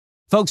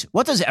Folks,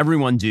 what does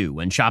everyone do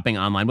when shopping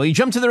online? Well, you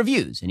jump to the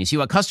reviews and you see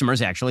what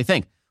customers actually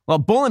think. Well,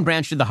 Boll &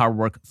 Branch did the hard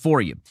work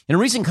for you. In a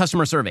recent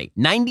customer survey,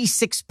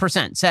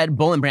 96% said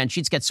Boll & Branch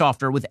sheets get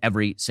softer with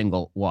every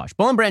single wash.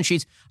 Boll & Branch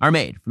sheets are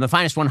made from the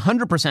finest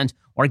 100%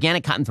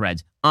 organic cotton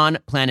threads on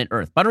planet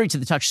Earth. Buttery to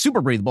the touch,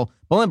 super breathable,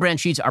 Boll & Branch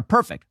sheets are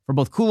perfect for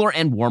both cooler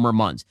and warmer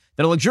months.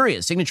 Their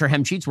luxurious signature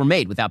hem sheets were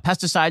made without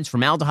pesticides,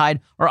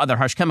 formaldehyde, or other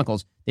harsh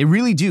chemicals. They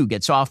really do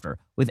get softer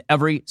with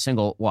every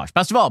single wash.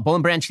 Best of all, Boll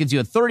 & Branch gives you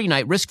a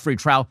 30-night risk-free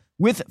trial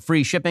with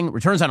free shipping,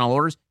 returns on all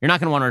orders. You're not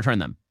going to want to return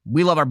them.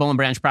 We love our Boll &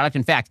 Branch product.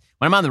 In fact,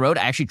 when I'm on the road,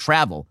 I actually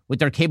travel with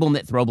their cable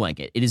knit throw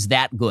blanket. It is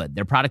that good.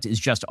 Their product is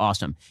just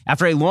awesome.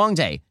 After a long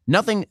day,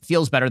 nothing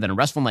feels better than a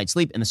restful night's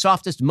sleep in the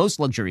softest, most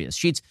luxurious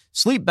sheets.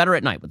 Sleep better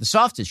at night with the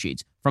softest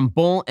sheets from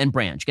Boll &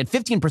 Branch. Get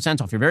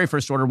 15% off your very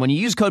first order when you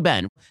use code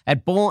BEN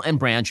at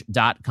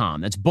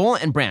bollandbranch.com. That's Boll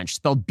 & Branch,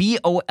 spelled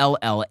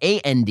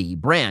BOLLAND,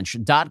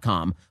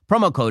 branch.com.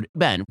 Promo code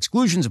BEN.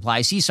 Exclusions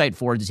apply. See site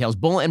for details.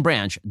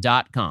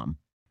 bollandbranch.com.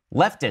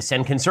 Leftists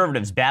and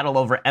conservatives battle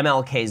over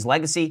MLK's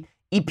legacy.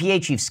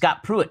 EPA Chief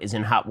Scott Pruitt is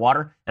in hot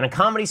water, and a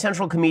Comedy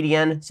Central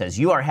comedian says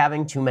you are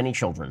having too many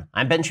children.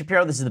 I'm Ben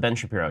Shapiro. This is The Ben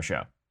Shapiro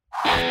Show.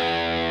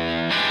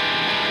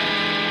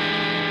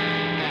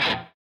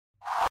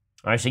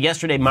 All right, so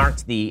yesterday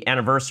marked the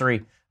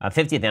anniversary,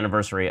 50th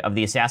anniversary of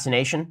the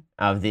assassination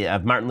of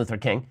Martin Luther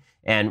King,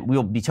 and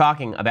we'll be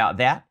talking about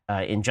that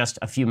in just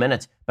a few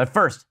minutes. But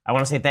first, I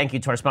want to say thank you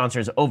to our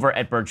sponsors over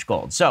at Birch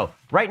Gold. So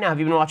right now, have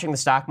you been watching the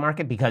stock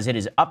market? Because it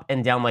is up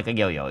and down like a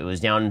yo-yo. It was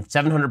down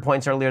 700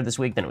 points earlier this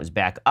week, then it was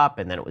back up,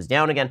 and then it was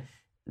down again.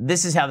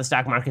 This is how the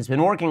stock market's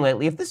been working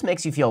lately. If this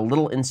makes you feel a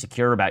little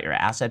insecure about your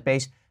asset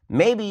base,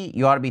 maybe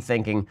you ought to be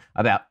thinking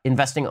about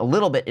investing a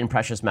little bit in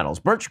precious metals.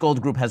 Birch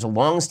Gold Group has a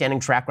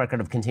long-standing track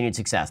record of continued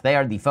success. They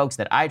are the folks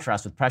that I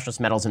trust with precious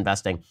metals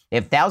investing. They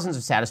have thousands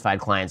of satisfied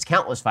clients,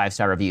 countless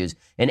five-star reviews,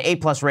 an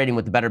A-plus rating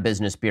with the Better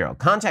Business Bureau.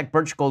 Contact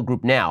Birch Gold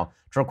Group now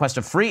to request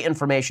a free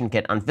information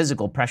kit on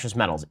physical precious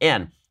metals.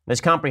 And this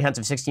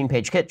comprehensive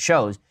 16-page kit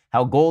shows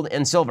how gold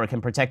and silver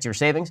can protect your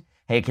savings,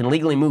 how you can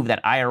legally move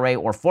that IRA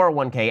or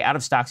 401k out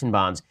of stocks and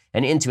bonds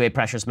and into a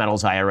precious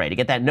metals IRA. To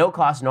get that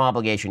no-cost,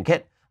 no-obligation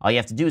kit, all you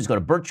have to do is go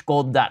to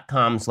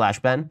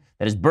birchgold.com/Ben.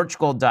 That is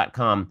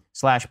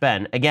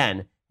birchgold.com/Ben.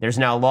 Again, there's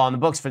now a law in the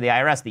books for the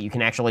IRS that you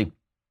can actually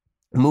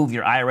move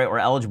your IRA or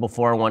eligible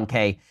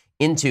 401k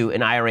into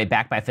an IRA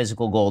backed by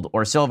physical gold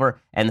or silver.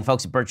 And the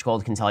folks at Birch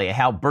Gold can tell you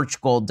how.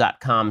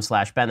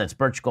 birchgold.com/Ben. That's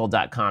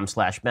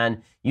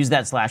birchgold.com/Ben. Use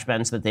that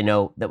 /Ben so that they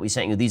know that we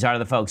sent you. These are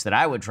the folks that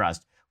I would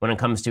trust when it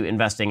comes to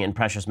investing in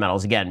precious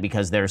metals, again,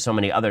 because there are so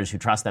many others who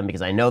trust them,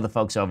 because I know the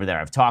folks over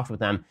there. I've talked with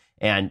them,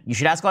 and you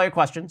should ask all your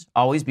questions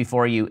always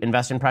before you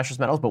invest in precious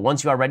metals. But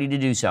once you are ready to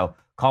do so,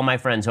 call my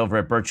friends over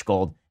at Birch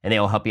Gold, and they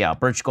will help you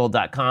out.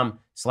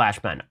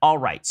 birchgold.com/Ben. All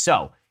right,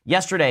 so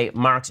yesterday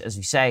marks, as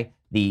we say,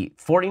 the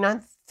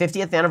 49th,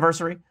 50th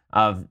anniversary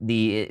of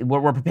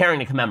we're preparing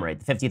to commemorate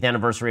the 50th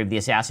anniversary of the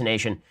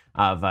assassination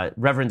of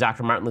Reverend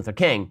Dr. Martin Luther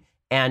King.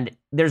 And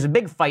there's a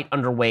big fight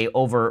underway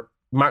over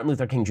Martin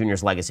Luther King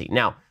Jr.'s legacy.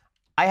 Now,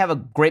 I have a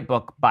great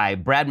book by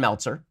Brad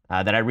Meltzer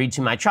that I read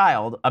to my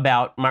child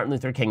about Martin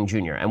Luther King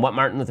Jr. and what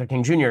Martin Luther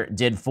King Jr.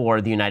 did for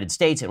the United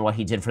States and what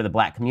he did for the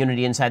black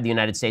community inside the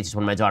United States. It's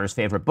one of my daughter's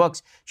favorite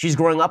books. She's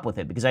growing up with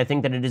it because I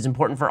think that it is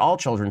important for all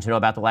children to know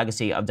about the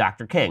legacy of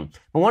Dr. King.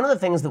 But one of the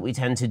things that we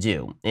tend to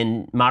do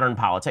in modern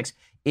politics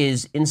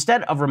is,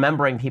 instead of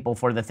remembering people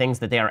for the things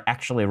that they are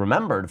actually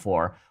remembered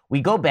for, we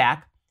go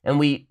back and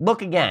we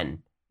look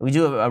again. We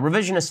do a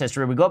revisionist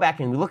history. We go back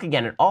and we look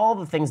again at all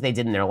the things they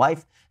did in their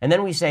life. And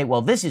then we say,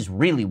 well, this is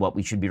really what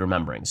we should be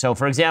remembering. So,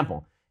 for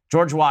example,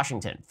 George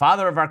Washington,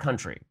 father of our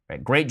country,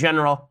 right? Great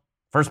general,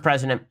 first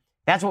president.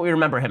 That's what we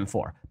remember him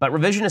for. But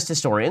revisionist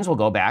historians will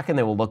go back and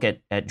they will look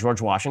at George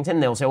Washington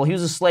and they will say, well, he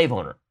was a slave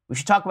owner. We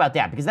should talk about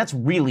that because that's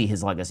really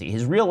his legacy.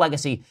 His real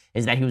legacy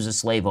is that he was a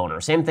slave owner.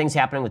 Same thing's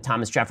happening with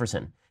Thomas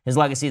Jefferson. His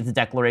legacy is the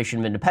Declaration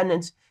of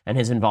Independence and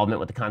his involvement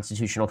with the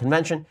Constitutional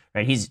Convention,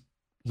 right?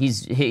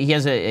 He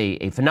has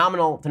a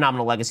phenomenal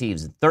legacy. He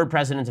was the third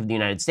president of the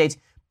United States,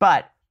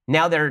 but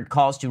now there are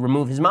calls to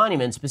remove his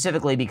monument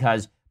specifically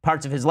because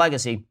parts of his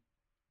legacy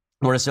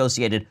were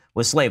associated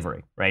with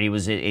slavery, right? He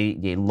was a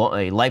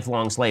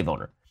lifelong slave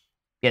owner.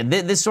 Yeah,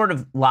 this sort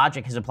of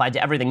logic has applied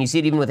to everything. You see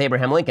it even with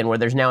Abraham Lincoln, where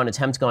there's now an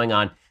attempt going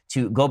on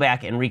to go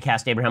back and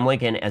recast Abraham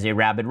Lincoln as a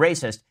rabid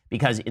racist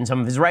because in some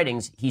of his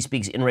writings, he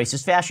speaks in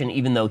racist fashion,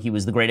 even though he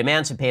was the great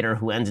emancipator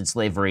who ended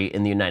slavery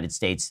in the United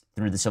States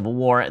through the Civil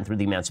War and through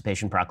the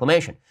Emancipation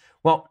Proclamation.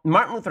 Well,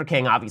 Martin Luther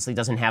King obviously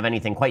doesn't have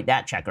anything quite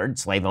that checkered,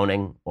 slave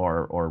owning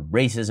or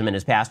racism in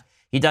his past.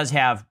 He does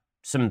have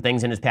some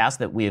things in his past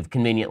that we have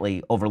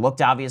conveniently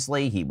overlooked,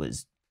 obviously. He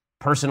was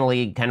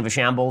personally kind of a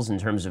shambles in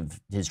terms of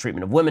his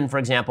treatment of women, for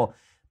example.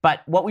 But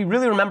what we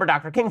really remember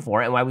Dr. King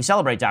for, and why we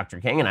celebrate Dr.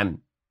 King, and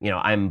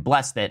I'm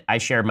blessed that I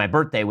shared my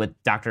birthday with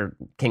Dr.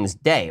 King's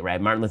day, right?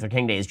 Martin Luther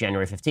King Day is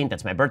January 15th.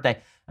 That's my birthday.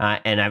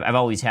 And I've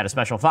always had a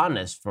special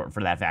fondness for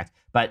that fact.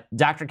 But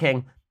Dr.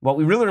 King what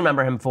we really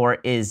remember him for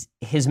is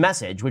his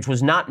message, which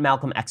was not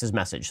Malcolm X's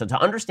message. So to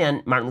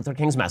understand Martin Luther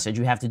King's message,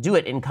 you have to do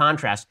it in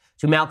contrast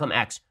to Malcolm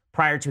X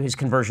prior to his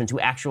conversion to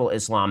actual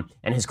Islam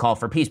and his call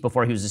for peace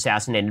before he was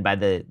assassinated by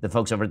the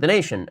folks over at the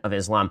Nation of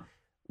Islam,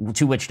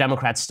 to which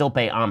Democrats still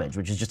pay homage,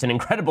 which is just an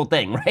incredible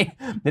thing, right?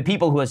 The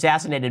people who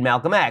assassinated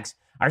Malcolm X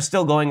are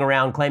still going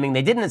around claiming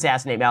they didn't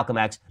assassinate Malcolm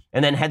X,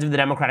 and then heads of the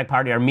Democratic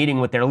Party are meeting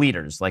with their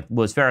leaders, like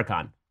Louis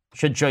Farrakhan.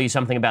 Should show you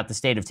something about the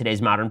state of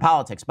today's modern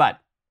politics. But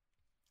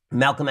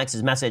Malcolm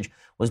X's message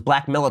was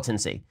black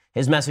militancy.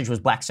 His message was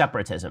black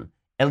separatism,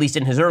 at least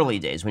in his early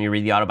days when you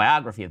read the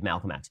autobiography of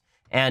Malcolm X.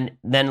 And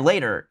then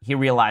later, he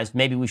realized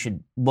maybe we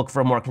should look for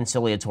a more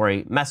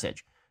conciliatory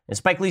message. And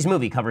Spike Lee's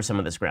movie covers some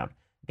of this ground.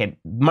 Okay,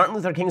 Martin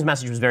Luther King's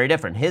message was very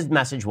different. His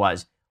message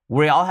was,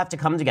 we all have to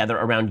come together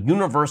around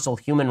universal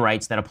human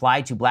rights that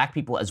apply to black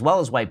people as well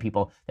as white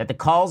people, that the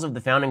calls of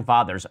the founding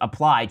fathers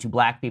apply to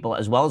black people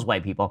as well as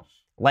white people,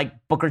 like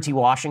Booker T.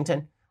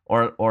 Washington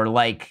or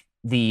like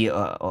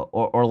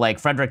like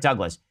Frederick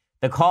Douglass.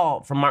 The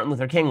call from Martin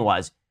Luther King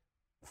was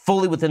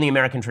fully within the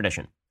American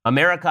tradition.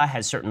 America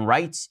has certain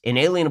rights,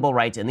 inalienable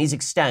rights, and these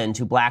extend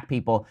to black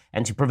people.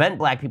 And to prevent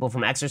black people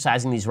from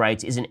exercising these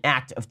rights is an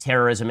act of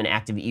terrorism, an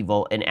act of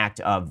evil, an act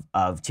of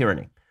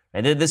tyranny.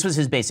 Right? This was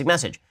his basic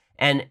message.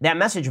 And that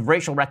message of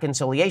racial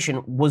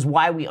reconciliation was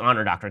why we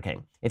honor Dr.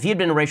 King. If he had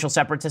been a racial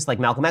separatist like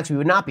Malcolm X, we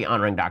would not be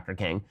honoring Dr.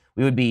 King.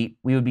 We would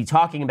be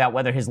talking about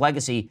whether his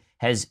legacy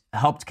has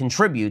helped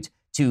contribute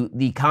to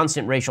the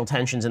constant racial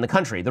tensions in the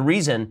country. The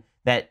reason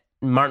that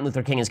Martin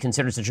Luther King is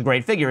considered such a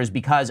great figure is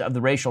because of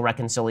the racial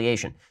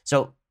reconciliation.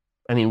 So,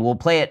 I mean, we'll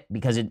play it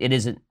because it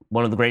is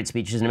one of the great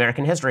speeches in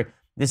American history.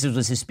 This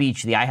was his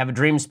speech, the I Have a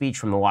Dream speech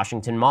from the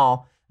Washington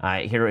Mall.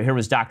 Here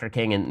was Dr.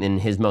 King in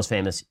his most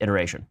famous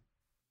iteration.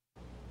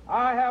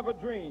 I have a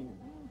dream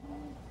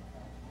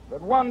that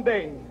one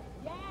day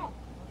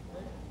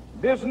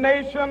this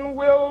nation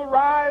will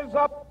rise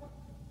up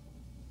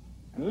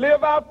and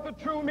live out the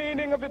true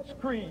meaning of its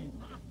creed.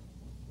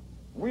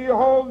 We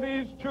hold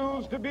these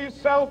truths to be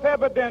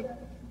self-evident,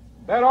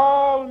 that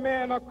all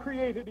men are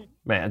created equal.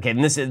 Right, okay,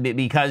 and this is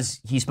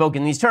because he spoke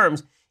in these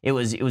terms, it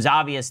was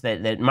obvious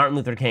that Martin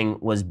Luther King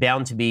was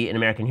bound to be an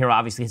American hero.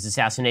 Obviously, his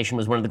assassination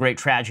was one of the great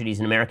tragedies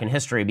in American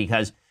history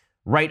because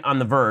right on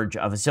the verge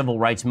of a civil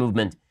rights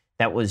movement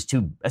that was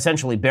to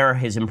essentially bear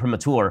his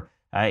imprimatur,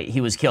 he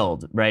was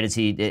killed, right?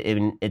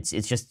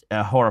 It's just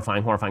a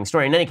horrifying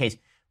story. In any case,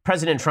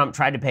 President Trump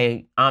tried to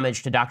pay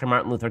homage to Dr.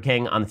 Martin Luther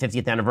King on the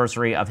 50th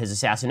anniversary of his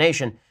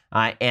assassination,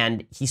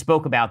 and he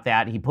spoke about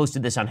that. He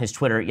posted this on his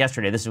Twitter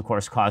yesterday. This, of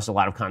course, caused a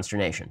lot of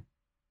consternation.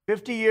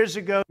 50 years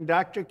ago,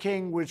 Dr.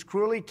 King was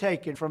cruelly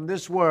taken from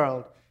this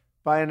world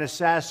by an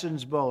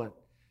assassin's bullet.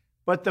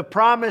 But the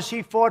promise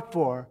he fought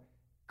for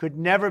could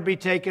never be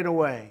taken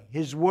away.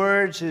 His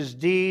words, his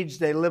deeds,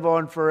 they live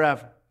on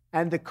forever.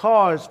 And the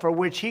cause for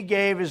which he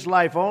gave his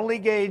life only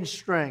gained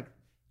strength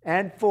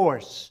and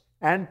force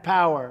and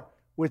power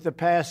with the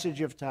passage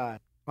of time.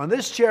 On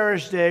this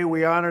cherished day,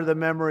 we honor the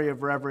memory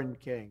of Reverend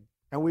King,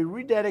 and we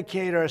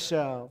rededicate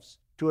ourselves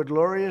to a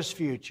glorious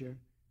future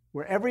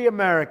where every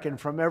American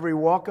from every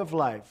walk of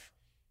life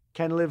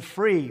can live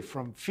free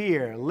from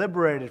fear,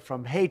 liberated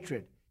from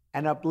hatred,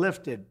 and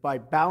uplifted by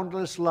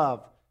boundless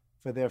love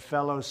for their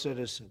fellow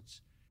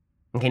citizens.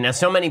 Okay, now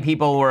so many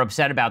people were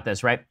upset about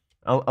this, right?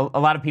 A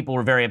lot of people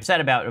were very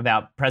upset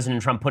about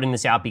President Trump putting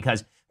this out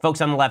because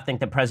folks on the left think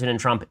that President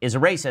Trump is a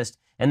racist,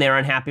 and they're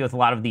unhappy with a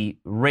lot of the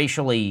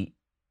racially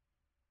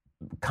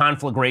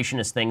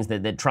conflagrationist things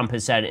that Trump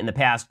has said in the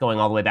past, going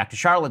all the way back to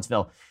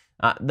Charlottesville.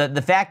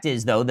 The fact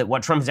is, though, that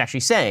what Trump is actually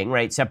saying,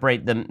 right,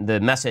 separate the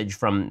message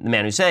from the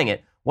man who's saying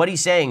it, what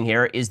he's saying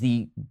here is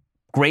the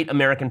great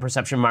American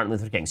perception of Martin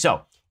Luther King.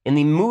 So, in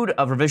the mood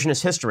of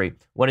revisionist history,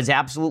 what is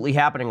absolutely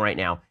happening right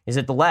now is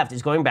that the left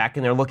is going back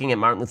and they're looking at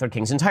Martin Luther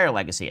King's entire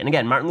legacy. And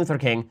again, Martin Luther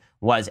King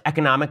was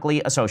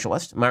economically a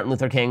socialist. Martin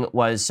Luther King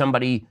was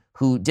somebody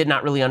who did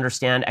not really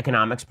understand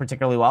economics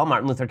particularly well.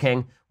 Martin Luther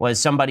King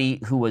was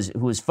somebody who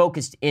was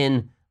focused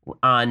in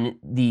on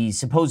the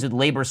supposed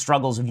labor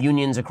struggles of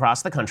unions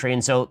across the country.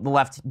 And so the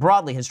left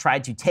broadly has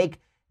tried to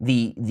take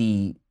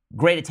the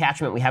great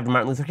attachment we have to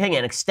Martin Luther King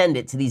and extend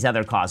it to these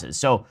other causes.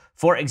 So,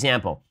 for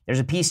example, there's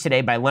a piece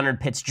today by Leonard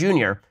Pitts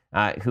Jr.,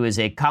 who is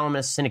a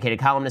columnist, syndicated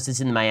columnist. It's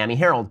in the Miami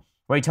Herald,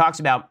 where he talks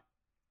about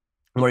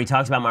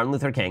Martin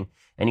Luther King,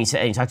 and he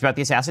talks about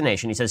the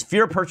assassination. He says,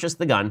 "Fear purchased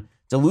the gun,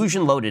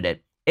 delusion loaded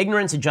it,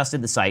 ignorance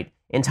adjusted the sight,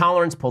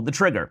 intolerance pulled the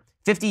trigger.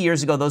 50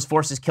 years ago, those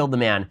forces killed the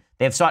man.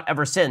 They have sought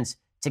ever since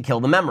to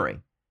kill the memory."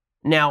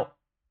 Now,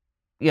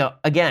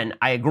 again,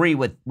 I agree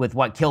with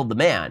what killed the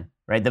man.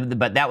 Right,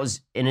 but that was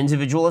an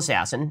individual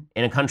assassin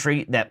in a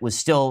country that was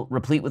still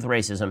replete with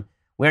racism.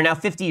 We are now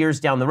 50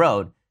 years down the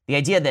road. The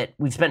idea that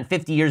we've spent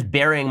 50 years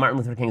burying Martin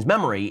Luther King's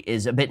memory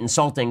is a bit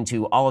insulting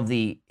to all of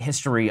the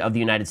history of the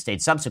United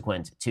States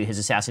subsequent to his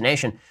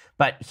assassination.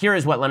 But here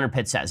is what Leonard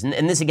Pitts says.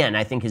 And this, again,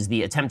 I think is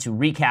the attempt to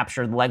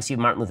recapture the legacy of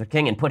Martin Luther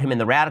King and put him in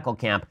the radical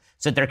camp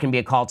so that there can be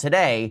a call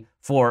today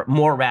for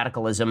more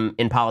radicalism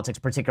in politics,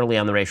 particularly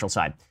on the racial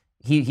side.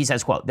 he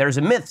says, quote, "There's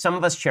a myth some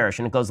of us cherish,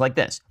 and it goes like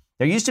this.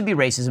 There used to be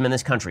racism in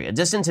this country, a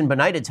distant and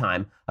benighted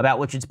time about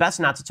which it's best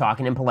not to talk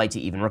and impolite to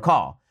even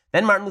recall.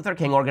 Then Martin Luther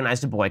King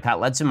organized a boycott,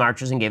 led some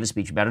marches, and gave a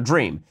speech about a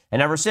dream.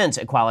 And ever since,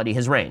 equality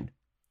has reigned."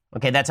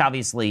 Okay, that's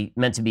obviously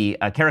meant to be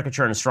a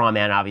caricature and a straw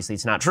man. Obviously,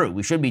 it's not true.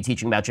 We should be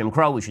teaching about Jim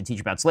Crow. We should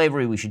teach about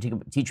slavery. We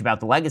should teach about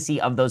the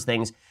legacy of those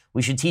things.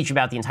 We should teach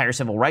about the entire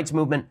civil rights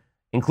movement,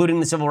 including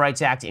the Civil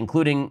Rights Act,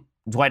 including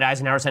Dwight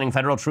Eisenhower sending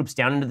federal troops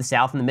down into the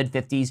South in the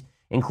mid-50s,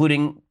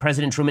 including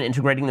President Truman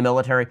integrating the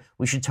military.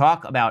 We should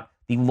talk about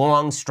the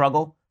long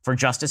struggle for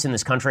justice in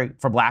this country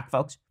for black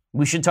folks.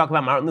 We should talk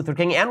about Martin Luther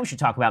King, and we should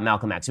talk about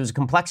Malcolm X. It was a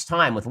complex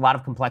time with a lot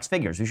of complex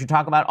figures. We should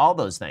talk about all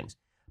those things.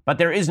 But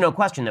there is no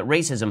question that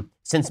racism,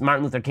 since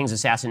Martin Luther King's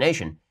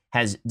assassination,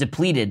 has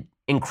depleted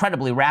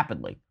incredibly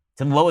rapidly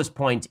to the lowest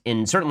point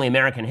in certainly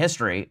American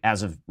history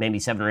as of maybe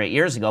 7 or 8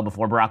 years ago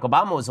before Barack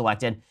Obama was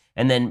elected.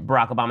 And then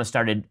Barack Obama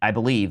started, I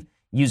believe,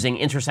 using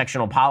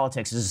intersectional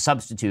politics as a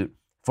substitute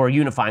for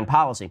unifying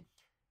policy.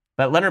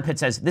 But Leonard Pitt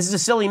says, this is a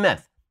silly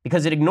myth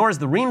because it ignores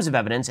the reams of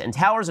evidence and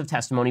towers of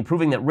testimony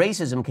proving that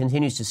racism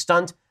continues to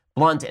stunt,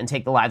 blunt, and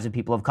take the lives of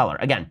people of color.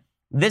 Again,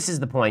 this is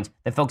the point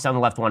that folks on the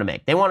left want to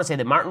make. They want to say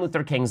that Martin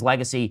Luther King's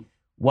legacy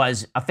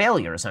was a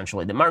failure,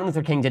 essentially, that Martin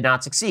Luther King did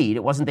not succeed.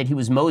 It wasn't that he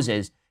was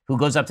Moses who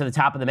goes up to the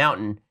top of the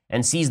mountain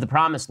and sees the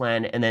promised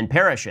land and then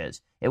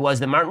perishes. It was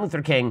that Martin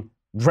Luther King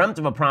dreamt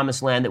of a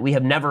promised land that we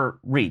have never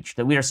reached,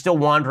 that we are still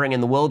wandering in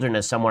the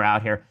wilderness somewhere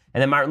out here.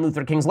 And then Martin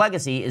Luther King's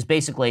legacy is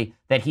basically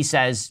that he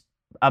says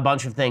a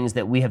bunch of things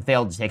that we have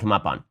failed to take him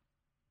up on.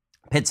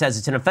 Pitt says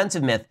it's an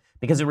offensive myth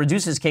because it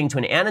reduces King to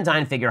an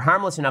anodyne figure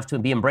harmless enough to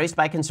be embraced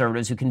by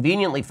conservatives who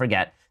conveniently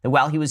forget that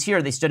while he was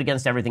here, they stood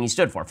against everything he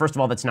stood for. First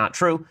of all, that's not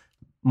true.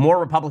 More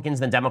Republicans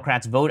than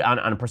Democrats vote on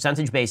a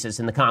percentage basis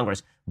in the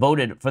Congress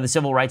voted for the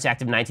Civil Rights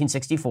Act of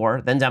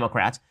 1964 than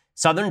Democrats.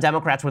 Southern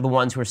Democrats were the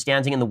ones who were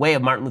standing in the way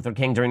of Martin Luther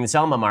King during the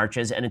Selma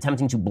marches and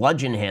attempting to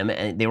bludgeon him,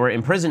 and they were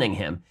imprisoning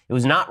him. It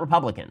was not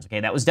Republicans, okay?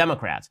 That was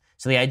Democrats.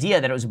 So the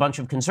idea that it was a bunch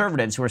of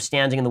conservatives who were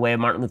standing in the way of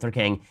Martin Luther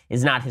King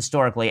is not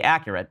historically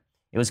accurate.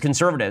 It was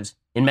conservatives,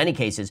 in many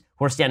cases,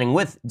 who were standing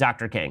with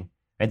Dr. King.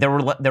 Right? There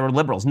were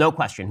liberals, no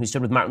question, who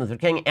stood with Martin Luther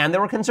King, and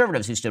there were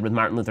conservatives who stood with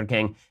Martin Luther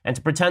King. And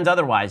to pretend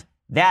otherwise,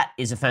 that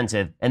is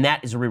offensive, and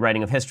that is a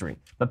rewriting of history.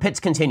 But Pitts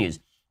continues,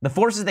 the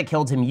forces that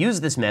killed him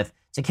used this myth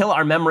to kill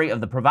our memory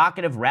of the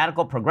provocative,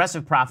 radical,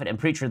 progressive prophet and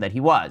preacher that he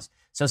was.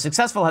 So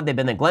successful have they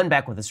been that Glenn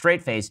Beck, with a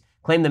straight face,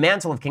 claimed the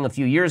mantle of king a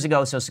few years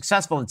ago, so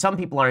successful that some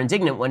people are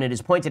indignant when it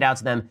is pointed out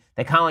to them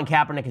that Colin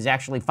Kaepernick is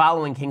actually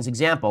following King's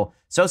example,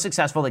 so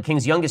successful that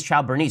King's youngest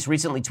child, Bernice,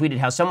 recently tweeted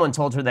how someone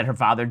told her that her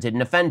father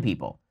didn't offend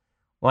people.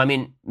 Well, I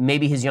mean,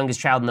 maybe his youngest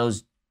child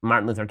knows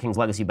Martin Luther King's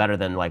legacy better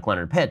than, like,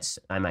 Leonard Pitt's,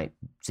 I might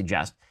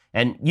suggest.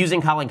 And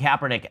using Colin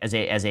Kaepernick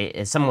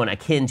as someone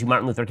akin to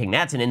Martin Luther King,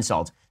 that's an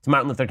insult to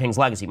Martin Luther King's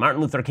legacy.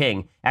 Martin Luther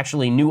King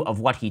actually knew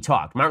of what he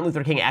talked. Martin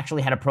Luther King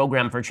actually had a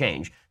program for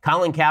change.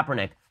 Colin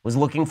Kaepernick was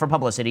looking for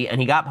publicity, and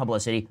he got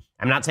publicity.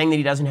 I'm not saying that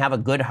he doesn't have a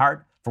good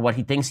heart for what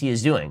he thinks he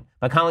is doing,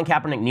 but Colin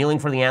Kaepernick kneeling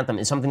for the anthem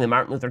is something that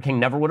Martin Luther King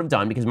never would have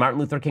done because Martin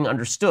Luther King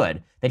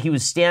understood that he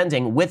was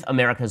standing with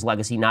America's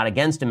legacy, not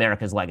against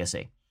America's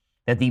legacy.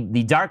 That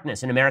the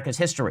darkness in America's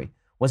history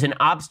was an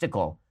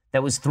obstacle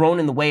that was thrown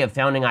in the way of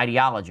founding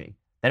ideology,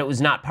 that it was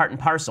not part and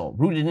parcel,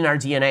 rooted in our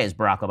DNA, as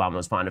Barack Obama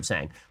was fond of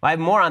saying. Well, I have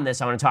more on this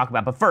I want to talk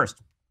about, but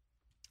first,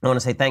 I want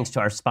to say thanks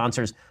to our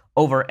sponsors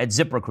over at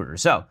ZipRecruiter.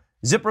 So,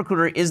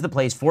 ZipRecruiter is the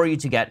place for you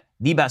to get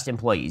the best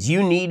employees.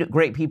 You need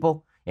great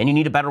people, and you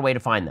need a better way to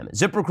find them.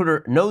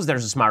 ZipRecruiter knows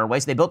there's a smarter way,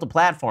 so they built a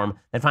platform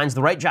that finds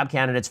the right job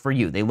candidates for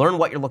you. They learn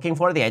what you're looking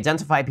for, they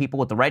identify people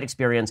with the right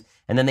experience,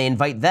 and then they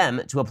invite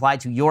them to apply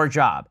to your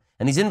job.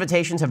 And these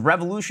invitations have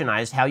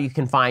revolutionized how you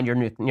can find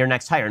your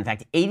next hire. In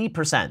fact,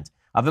 80%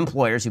 of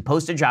employers who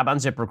post a job on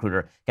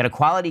ZipRecruiter get a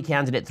quality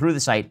candidate through the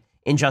site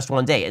in just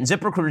one day. And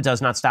ZipRecruiter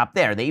does not stop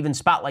there. They even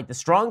spotlight the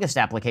strongest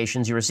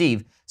applications you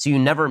receive so you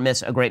never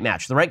miss a great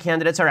match. The right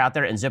candidates are out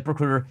there, and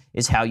ZipRecruiter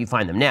is how you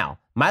find them. Now,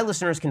 my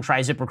listeners can try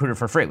ZipRecruiter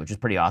for free, which is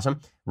pretty awesome.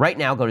 Right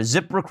now, go to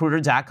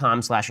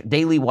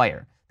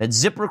ZipRecruiter.com/dailywire.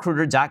 That's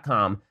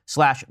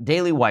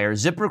ZipRecruiter.com/dailywire.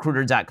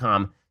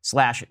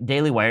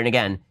 ZipRecruiter.com/dailywire. And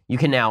again, you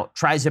can now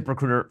try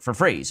ZipRecruiter for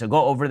free. So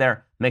go over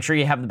there, make sure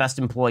you have the best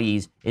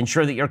employees,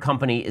 ensure that your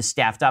company is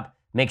staffed up,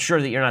 make sure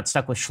that you're not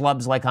stuck with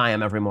schlubs like I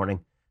am every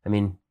morning. I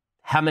mean,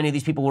 how many of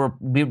these people will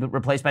be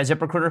replaced by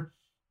ZipRecruiter?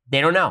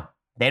 They don't know.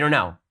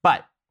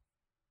 But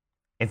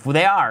if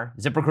they are,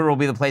 ZipRecruiter will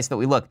be the place that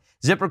we look.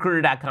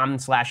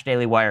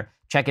 ZipRecruiter.com/dailywire.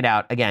 Check it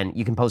out. Again,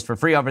 you can post for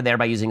free over there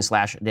by using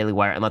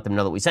 /dailywire and let them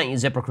know that we sent you.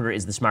 ZipRecruiter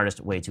is the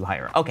smartest way to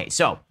hire. Okay,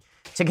 so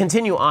to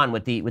continue on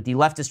with the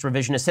leftist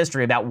revisionist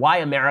history about why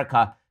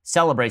America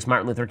celebrates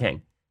Martin Luther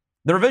King.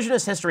 The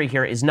revisionist history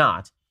here is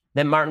not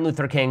that Martin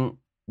Luther King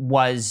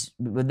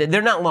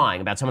they're not lying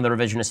about some of the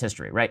revisionist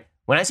history, right?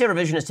 When I say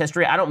revisionist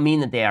history, I don't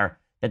mean that they are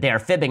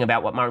fibbing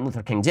about what Martin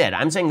Luther King did.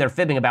 I'm saying they're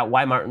fibbing about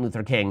why Martin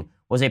Luther King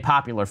was a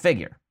popular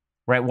figure,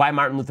 right? Why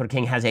Martin Luther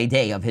King has a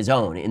day of his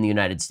own in the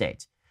United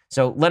States.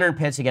 So Leonard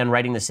Pitts, again,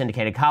 writing the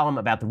syndicated column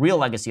about the real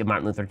legacy of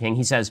Martin Luther King,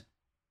 he says,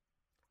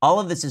 All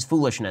of this is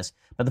foolishness,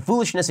 but the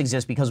foolishness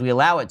exists because we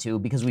allow it to,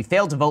 because we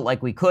failed to vote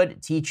like we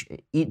could, teach,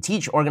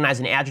 organize,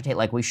 and agitate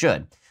like we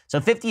should. So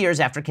 50 years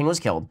after King was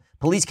killed,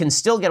 police can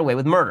still get away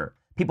with murder.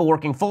 People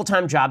working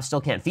full-time jobs still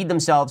can't feed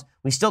themselves.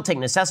 We still take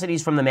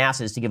necessities from the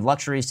masses to give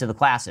luxuries to the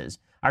classes.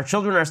 Our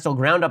children are still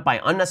ground up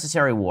by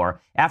unnecessary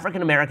war.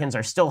 African Americans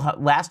are still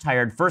last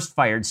hired, first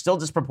fired, still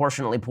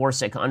disproportionately poor,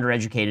 sick,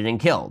 undereducated, and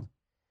killed.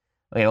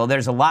 Okay, well,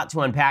 there's a lot to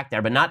unpack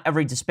there, but not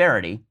every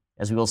disparity,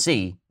 as we will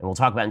see, and we'll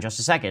talk about in just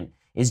a second,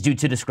 is due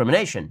to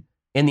discrimination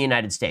in the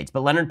United States.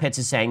 But Leonard Pitts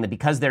is saying that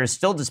because there is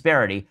still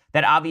disparity,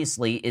 that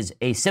obviously is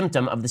a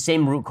symptom of the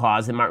same root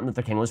cause that Martin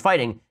Luther King was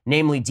fighting,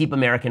 namely deep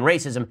American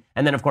racism.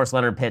 And then, of course,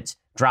 Leonard Pitts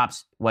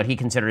drops what he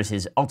considers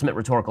his ultimate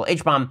rhetorical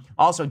H-bomb.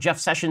 Also, Jeff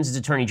Sessions is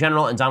Attorney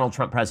General and Donald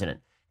Trump president.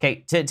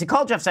 Okay, to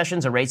call Jeff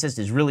Sessions a racist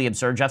is really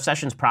absurd. Jeff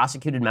Sessions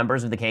prosecuted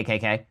members of the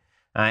KKK.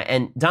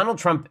 And Donald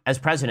Trump as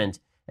president,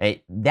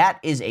 that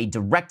is a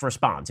direct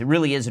response. It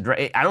really is.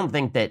 I don't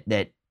think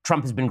that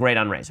Trump has been great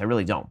on race. I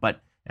really don't.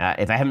 But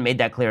if I haven't made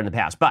that clear in the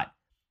past. But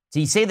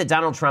to say that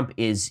Donald Trump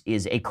is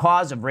a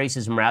cause of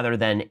racism rather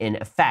than an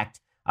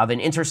effect of an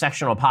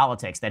intersectional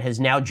politics that has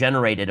now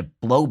generated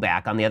a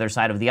blowback on the other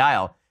side of the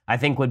aisle, I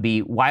think would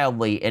be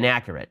wildly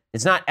inaccurate.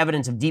 It's not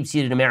evidence of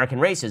deep-seated American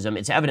racism.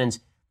 It's evidence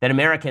that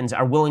Americans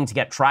are willing to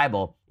get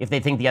tribal if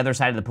they think the other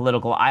side of the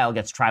political aisle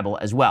gets tribal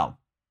as well.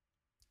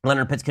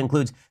 Leonard Pitts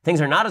concludes,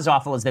 things are not as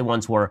awful as they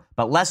once were,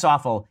 but less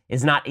awful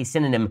is not a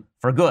synonym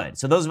for good.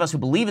 So those of us who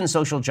believe in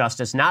social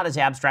justice, not as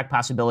abstract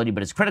possibility,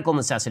 but as critical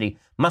necessity,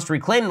 must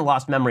reclaim the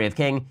lost memory of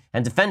King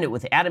and defend it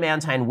with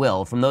adamantine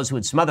will from those who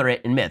would smother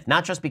it in myth,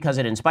 not just because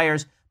it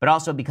inspires, but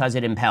also because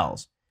it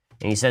impels.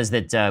 And he says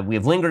that we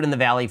have lingered in the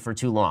valley for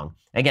too long.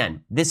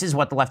 Again, this is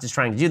what the left is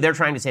trying to do. They're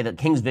trying to say that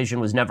King's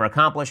vision was never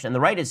accomplished, and the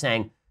right is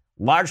saying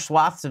large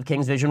swaths of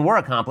King's vision were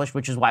accomplished,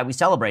 which is why we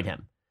celebrate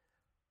him.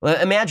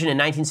 Imagine in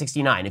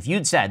 1969, if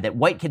you'd said that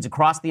white kids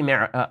across the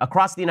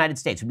United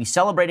States would be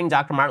celebrating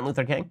Dr. Martin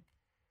Luther King,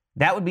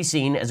 that would be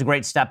seen as a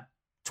great step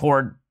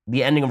toward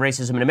the ending of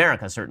racism in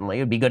America, certainly.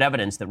 It would be good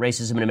evidence that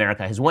racism in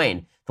America has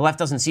waned. The left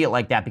doesn't see it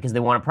like that because they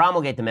want to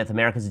promulgate the myth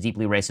America is a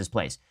deeply racist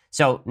place.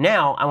 So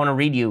now I want to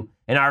read you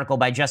an article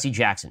by Jesse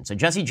Jackson. So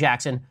Jesse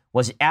Jackson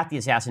was at the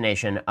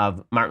assassination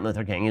of Martin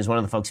Luther King. He was one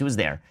of the folks who was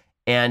there.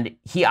 And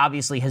he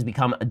obviously has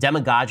become a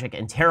demagogic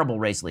and terrible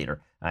race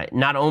leader.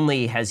 Not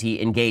only has he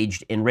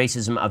engaged in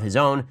racism of his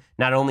own,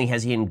 not only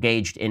has he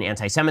engaged in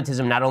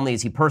anti-Semitism, not only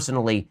is he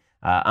personally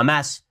a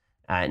mess,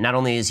 not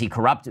only is he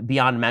corrupt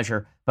beyond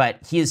measure, but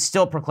he is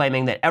still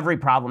proclaiming that every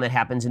problem that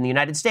happens in the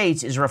United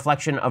States is a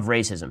reflection of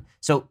racism.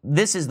 So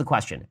this is the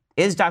question.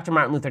 Is Dr.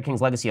 Martin Luther King's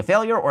legacy a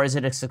failure or is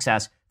it a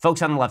success?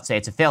 Folks on the left say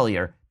it's a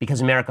failure because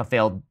America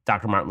failed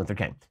Dr. Martin Luther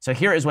King. So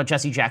here is what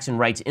Jesse Jackson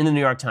writes in the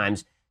New York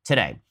Times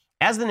today.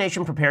 As the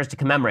nation prepares to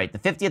commemorate the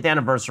 50th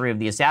anniversary of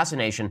the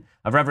assassination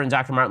of Reverend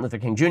Dr. Martin Luther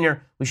King Jr.,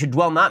 we should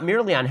dwell not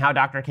merely on how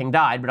Dr. King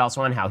died, but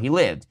also on how he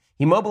lived.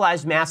 He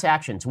mobilized mass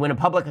action to win a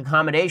public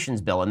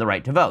accommodations bill and the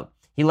right to vote.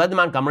 He led the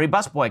Montgomery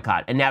bus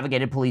boycott and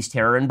navigated police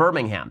terror in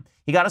Birmingham.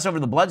 He got us over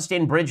the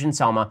bloodstained bridge in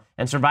Selma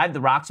and survived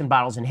the rocks and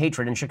bottles and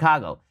hatred in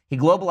Chicago. He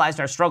globalized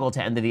our struggle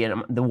to end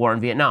the war in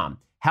Vietnam.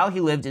 How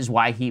he lived is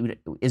why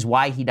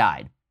he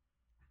died.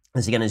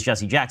 This again is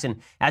Jesse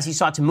Jackson. As he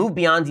sought to move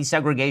beyond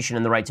desegregation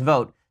and the right to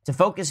vote, to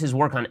focus his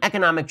work on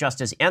economic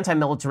justice,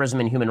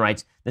 anti-militarism, and human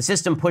rights, the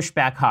system pushed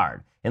back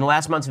hard. In the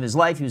last months of his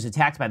life, he was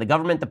attacked by the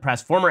government, the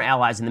press, former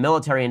allies in the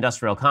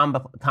military-industrial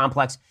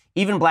complex.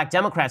 Even black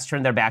Democrats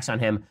turned their backs on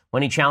him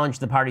when he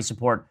challenged the party's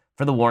support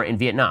for the war in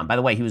Vietnam. By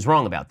the way, he was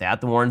wrong about that.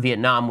 The war in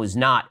Vietnam was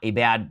not a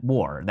bad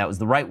war. That was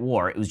the right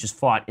war. It was just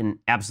fought in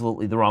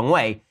absolutely the wrong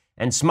way.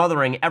 And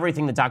smothering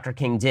everything that Dr.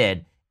 King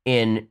did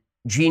in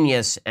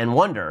genius and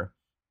wonder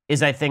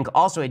is, I think,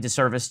 also a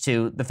disservice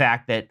to the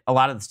fact that a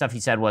lot of the stuff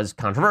he said was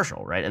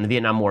controversial, right? And the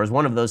Vietnam War is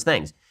one of those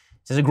things.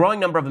 It says a growing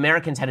number of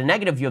Americans had a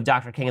negative view of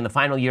Dr. King in the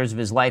final years of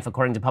his life,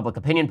 according to public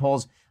opinion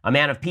polls. A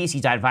man of peace,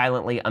 he died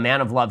violently. A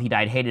man of love, he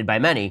died hated by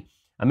many.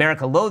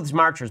 America loathes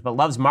marchers but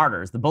loves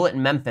martyrs. The bullet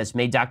in Memphis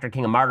made Dr.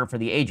 King a martyr for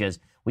the ages.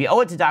 We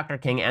owe it to Dr.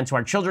 King and to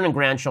our children and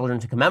grandchildren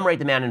to commemorate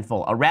the man in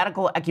full, a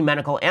radical,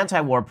 ecumenical,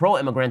 anti-war,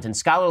 pro-immigrant, and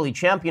scholarly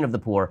champion of the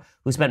poor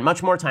who spent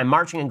much more time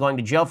marching and going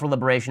to jail for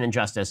liberation and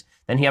justice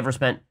than he ever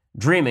spent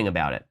dreaming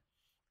about it.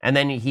 And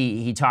then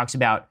he talks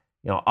about,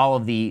 all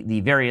of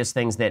the various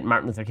things that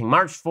Martin Luther King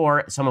marched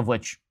for, some of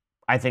which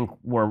I think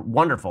were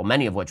wonderful,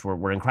 many of which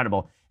were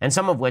incredible, and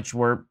some of which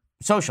were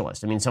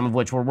socialist. I mean, some of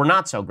which were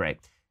not so great.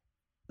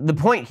 The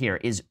point here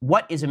is,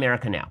 what is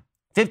America now?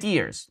 50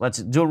 years. Let's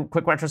do a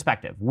quick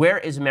retrospective. Where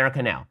is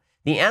America now?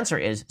 The answer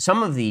is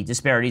some of the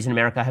disparities in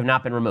America have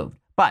not been removed.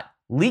 But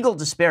legal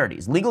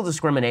disparities, legal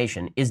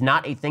discrimination is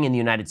not a thing in the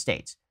United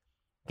States.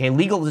 Okay,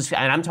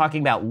 and I'm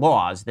talking about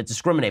laws that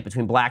discriminate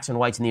between blacks and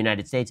whites in the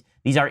United States.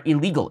 These are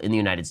illegal in the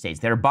United States.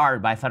 They're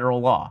barred by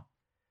federal law.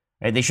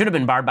 Right? They should have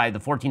been barred by the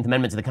 14th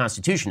Amendment to the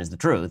Constitution, is the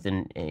truth,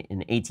 in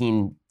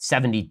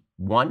 1871,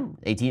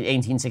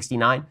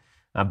 1869.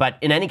 But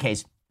in any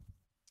case,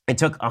 it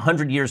took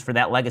 100 years for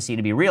that legacy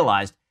to be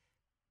realized.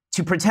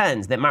 to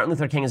pretend that Martin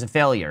Luther King is a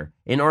failure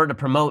in order to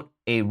promote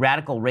a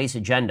radical race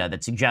agenda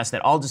that suggests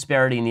that all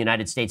disparity in the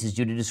United States is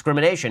due to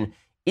discrimination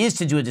is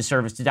to do a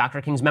disservice to Dr.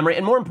 King's memory,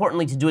 and more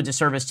importantly, to do a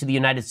disservice to the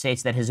United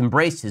States that has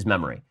embraced his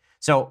memory.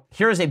 So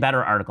here's a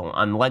better article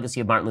on the legacy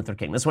of Martin Luther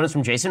King. This one is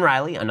from Jason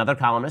Riley, another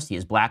columnist.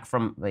 He's a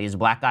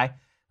black guy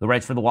who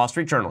writes for the Wall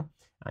Street Journal.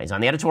 He's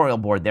on the editorial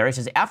board there. He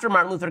says, after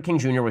Martin Luther King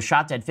Jr. was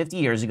shot dead 50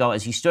 years ago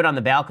as he stood on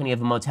the balcony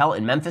of a motel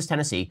in Memphis,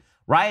 Tennessee,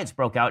 riots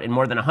broke out in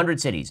more than 100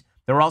 cities.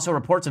 There were also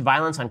reports of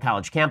violence on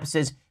college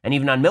campuses and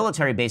even on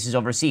military bases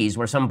overseas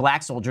where some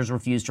black soldiers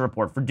refused to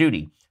report for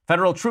duty.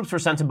 Federal troops were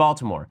sent to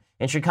Baltimore.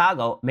 In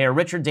Chicago, Mayor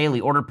Richard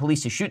Daley ordered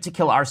police to shoot to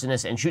kill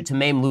arsonists and shoot to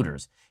maim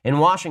looters. In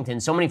Washington,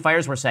 so many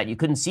fires were set you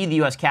couldn't see the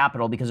U.S.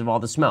 Capitol because of all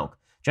the smoke.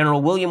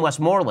 General William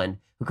Westmoreland,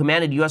 who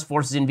commanded U.S.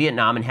 forces in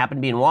Vietnam and happened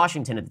to be in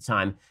Washington at the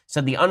time,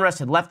 said the unrest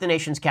had left the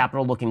nation's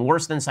capital looking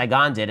worse than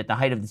Saigon did at the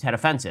height of the Tet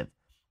Offensive.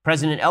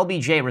 President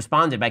LBJ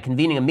responded by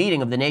convening a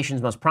meeting of the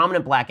nation's most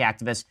prominent black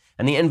activists,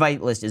 and the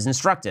invite list is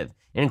instructive.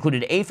 It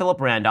included A.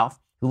 Philip Randolph,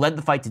 who led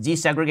the fight to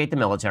desegregate the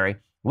military,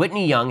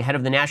 Whitney Young, head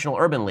of the National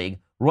Urban League,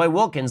 Roy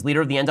Wilkins,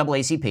 leader of the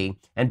NAACP,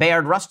 and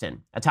Bayard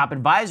Rustin, a top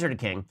advisor to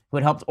King, who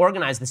had helped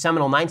organize the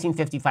seminal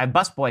 1955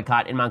 bus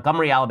boycott in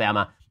Montgomery,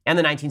 Alabama, and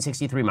the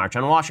 1963 March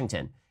on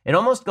Washington. It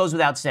almost goes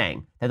without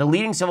saying that the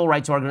leading civil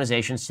rights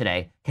organizations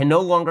today can no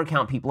longer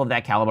count people of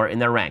that caliber in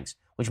their ranks,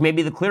 which may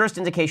be the clearest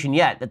indication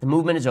yet that the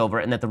movement is over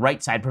and that the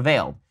right side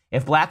prevailed.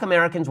 If black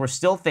Americans were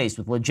still faced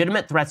with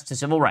legitimate threats to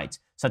civil rights,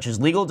 such as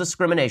legal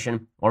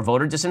discrimination or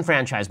voter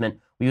disenfranchisement,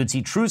 we would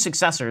see true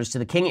successors to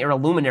the King-era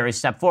luminaries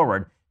step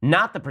forward,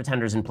 not the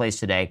pretenders in place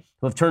today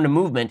who have turned a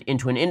movement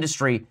into an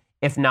industry,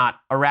 if not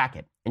a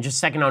racket. In just a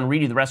second, I'll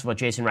read you the rest of what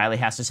Jason Riley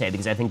has to say,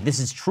 because I think this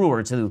is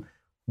truer to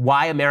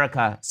why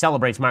America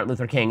celebrates Martin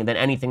Luther King than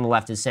anything the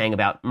left is saying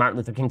about Martin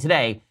Luther King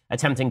today,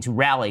 attempting to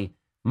rally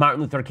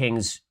Martin Luther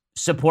King's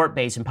support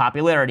base and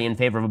popularity in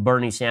favor of a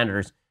Bernie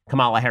Sanders,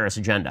 Kamala Harris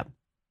agenda.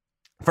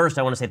 First,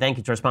 I want to say thank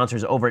you to our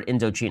sponsors over at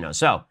Indochino.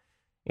 So,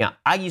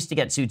 I used to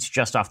get suits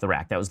just off the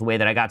rack. That was the way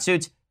that I got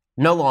suits.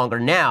 No longer.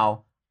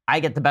 Now, I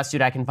get the best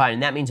suit I can find,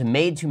 and that means a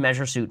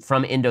made-to-measure suit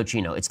from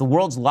Indochino. It's the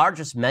world's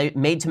largest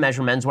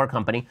made-to-measure menswear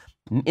company.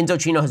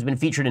 Indochino has been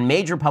featured in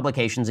major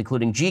publications,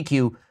 including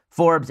GQ,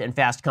 Forbes, and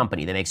Fast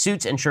Company. They make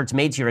suits and shirts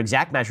made to your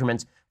exact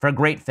measurements for a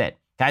great fit.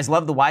 Guys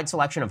love the wide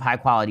selection of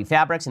high-quality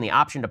fabrics and the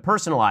option to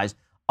personalize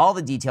all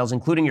the details,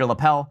 including your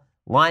lapel,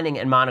 lining,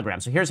 and monogram.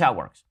 So here's how it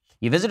works.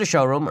 You visit a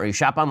showroom or you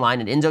shop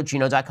online at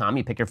Indochino.com.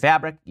 You pick your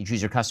fabric, you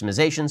choose your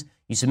customizations,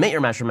 you submit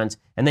your measurements,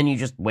 and then you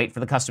just wait for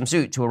the custom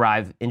suit to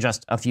arrive in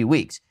just a few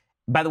weeks.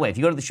 By the way, if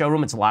you go to the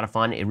showroom, it's a lot of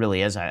fun. It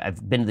really is.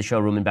 I've been to the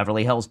showroom in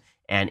Beverly Hills,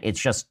 and it's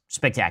just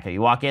spectacular.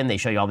 You walk in, they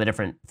show you all the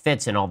different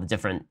fits and all the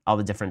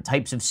different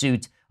types of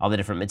suit, all the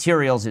different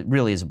materials. It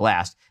really is a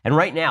blast. And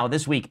right now,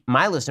 this week,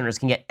 my listeners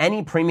can get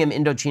any premium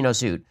Indochino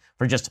suit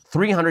for just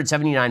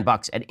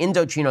 $379 at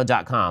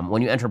Indochino.com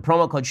when you enter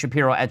promo code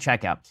Shapiro at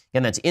checkout.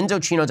 Again, that's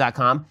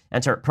Indochino.com.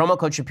 Enter promo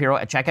code Shapiro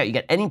at checkout. You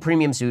get any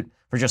premium suit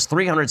for just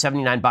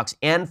 $379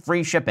 and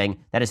free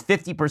shipping. That is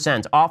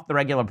 50% off the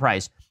regular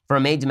price for a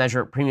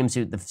made-to-measure premium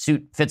suit. The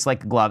suit fits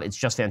like a glove. It's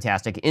just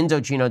fantastic.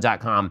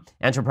 Indochino.com.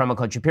 Enter promo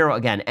code Shapiro.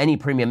 Again, any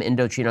premium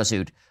Indochino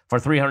suit for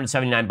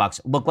 $379.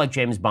 Look like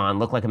James Bond.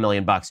 Look like $1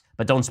 million, but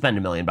don't spend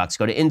 $1 million.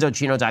 Go to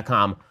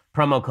Indochino.com.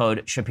 Promo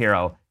code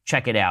Shapiro.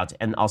 Check it out.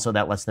 And also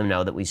that lets them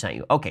know that we sent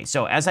you. Okay,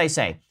 so as I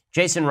say,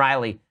 Jason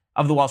Riley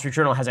of the Wall Street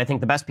Journal has, I think,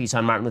 the best piece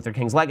on Martin Luther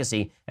King's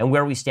legacy and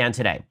where we stand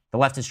today. The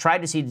left has tried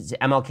to see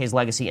MLK's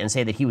legacy and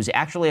say that he was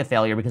actually a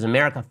failure because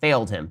America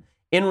failed him.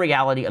 In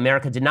reality,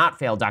 America did not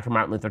fail Dr.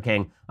 Martin Luther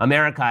King.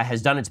 America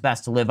has done its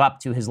best to live up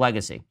to his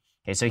legacy.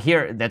 Okay, so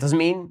here, that doesn't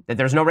mean that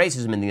there's no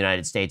racism in the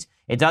United States.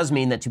 It does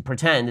mean that to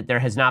pretend that there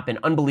has not been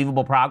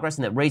unbelievable progress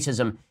and that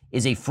racism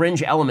is a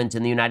fringe element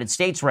in the United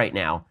States right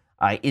now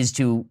is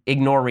to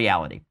ignore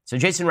reality. So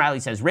Jason Riley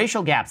says,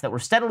 racial gaps that were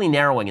steadily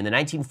narrowing in the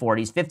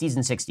 1940s, 50s,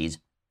 and 60s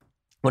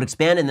would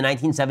expand in the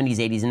 1970s,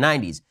 80s, and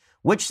 90s,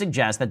 which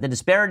suggests that the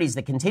disparities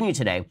that continue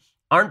today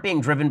aren't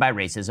being driven by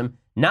racism,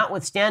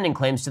 notwithstanding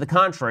claims to the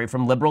contrary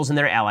from liberals and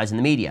their allies in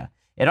the media.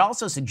 It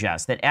also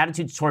suggests that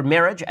attitudes toward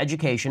marriage,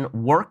 education,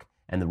 work,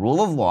 and the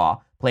rule of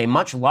law play a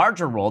much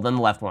larger role than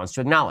the left wants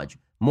to acknowledge.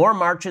 More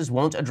marches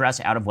won't address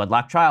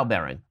out-of-wedlock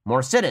childbearing.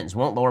 More sit-ins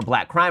won't lower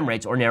black crime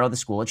rates or narrow the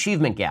school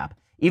achievement gap.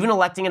 Even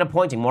electing and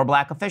appointing more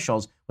black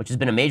officials, which has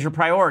been a major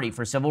priority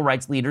for civil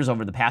rights leaders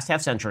over the past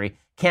half-century,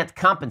 can't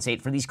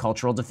compensate for these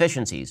cultural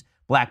deficiencies.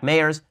 Black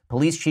mayors,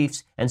 police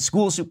chiefs, and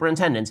school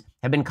superintendents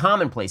have been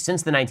commonplace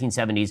since the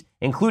 1970s,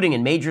 including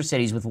in major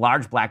cities with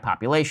large black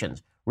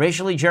populations.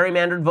 Racially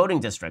gerrymandered voting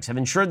districts have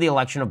ensured the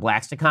election of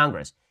blacks to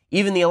Congress.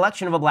 Even the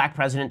election of a black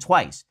president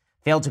twice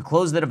failed to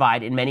close the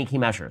divide in many key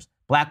measures.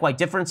 Black-white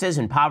differences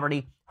in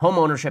poverty, home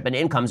ownership, and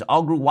incomes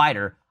all grew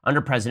wider under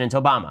President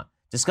Obama.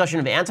 discussion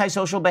of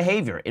antisocial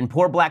behavior in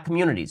poor black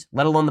communities,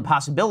 let alone the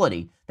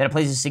possibility that it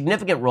plays a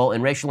significant role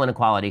in racial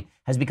inequality,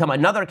 has become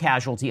another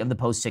casualty of the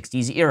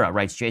post-60s era,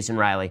 writes Jason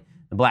Riley,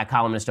 the black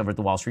columnist over at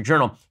the Wall Street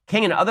Journal.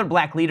 King and other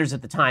black leaders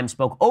at the time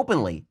spoke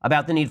openly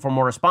about the need for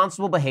more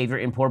responsible behavior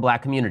in poor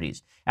black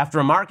communities. After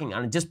remarking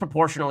on a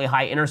disproportionately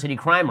high inner-city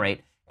crime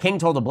rate, King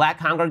told a black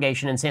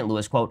congregation in St.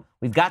 Louis, quote,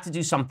 "We've got to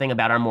do something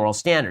about our moral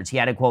standards." He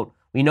added, quote,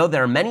 "We know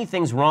there are many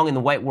things wrong in the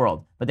white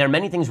world, but there are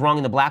many things wrong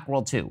in the black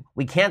world too.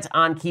 We can't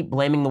keep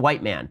blaming the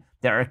white man.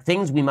 There are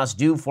things we must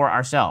do for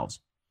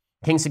ourselves."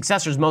 King's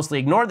successors mostly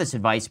ignored this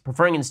advice,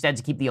 preferring instead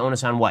to keep the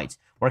onus on whites.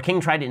 Where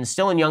King tried to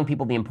instill in young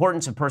people the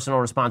importance of personal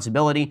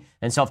responsibility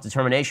and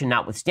self-determination,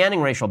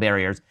 notwithstanding racial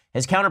barriers,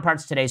 his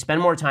counterparts today spend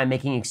more time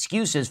making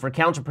excuses for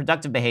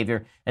counterproductive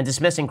behavior and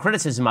dismissing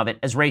criticism of it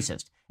as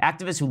racist.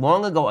 Activists who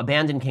long ago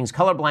abandoned King's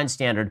colorblind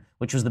standard,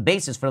 which was the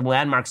basis for the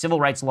landmark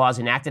civil rights laws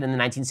enacted in the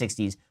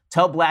 1960s,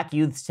 tell black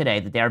youths today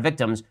that they are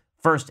victims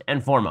first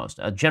and foremost.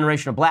 A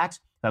generation of blacks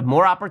who have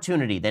more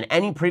opportunity than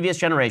any previous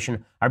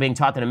generation are being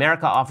taught that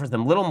America offers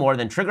them little more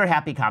than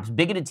trigger-happy cops,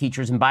 bigoted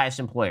teachers, and biased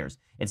employers.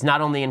 It's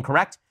not only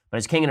incorrect, but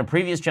as King and a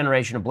previous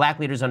generation of black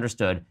leaders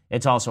understood,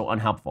 it's also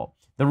unhelpful.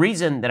 The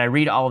reason that I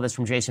read all of this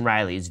from Jason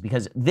Riley is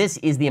because this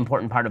is the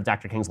important part of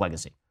Dr. King's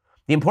legacy.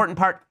 The important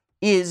part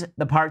is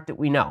the part that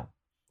we know.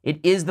 It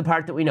is the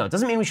part that we know. It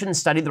doesn't mean we shouldn't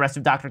study the rest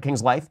of Dr.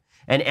 King's life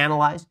and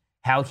analyze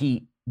how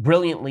he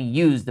brilliantly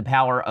used the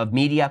power of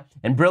media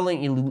and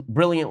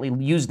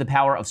brilliantly used the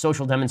power of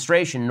social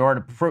demonstration in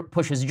order to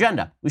push his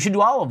agenda. We should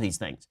do all of these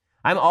things.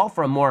 I'm all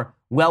for a more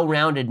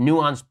well-rounded,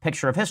 nuanced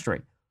picture of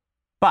history.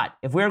 But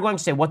if we're going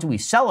to say, what do we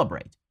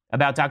celebrate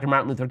about Dr.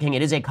 Martin Luther King,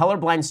 it is a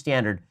colorblind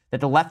standard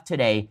that the left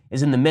today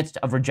is in the midst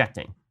of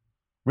rejecting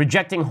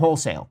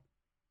wholesale.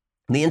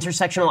 The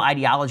intersectional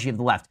ideology of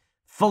the left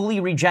fully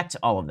rejects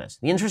all of this.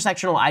 The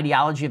intersectional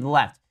ideology of the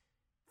left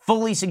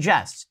fully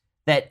suggests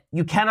that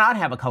you cannot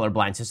have a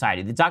colorblind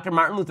society, that Dr.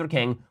 Martin Luther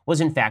King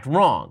was in fact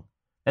wrong,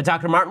 that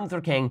Dr. Martin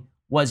Luther King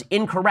was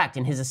incorrect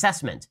in his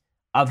assessment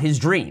of his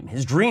dream.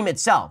 His dream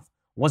itself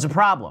was a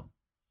problem.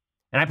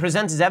 And I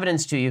present as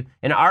evidence to you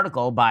an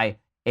article by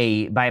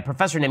a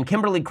professor named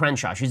Kimberly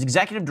Crenshaw. She's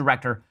executive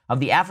director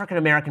of the African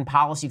American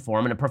Policy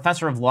Forum and a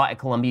professor of law at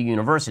Columbia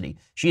University.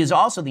 She is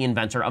also the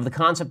inventor of the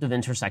concept of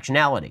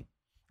intersectionality.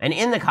 And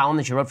in the column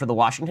that she wrote for the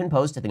Washington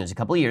Post, I think it was a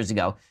couple of years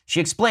ago,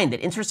 she explained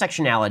that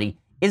intersectionality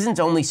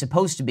isn't only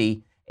supposed to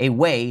be a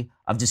way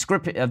of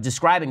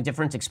describing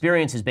different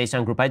experiences based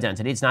on group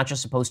identity. It's not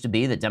just supposed to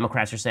be that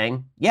Democrats are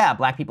saying, yeah,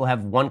 black people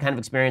have one kind of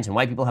experience and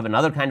white people have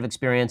another kind of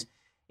experience.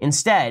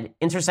 Instead,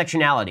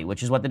 intersectionality,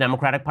 which is what the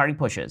Democratic Party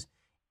pushes,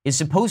 is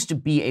supposed to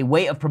be a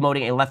way of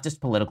promoting a leftist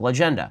political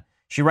agenda.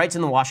 She writes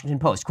in the Washington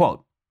Post,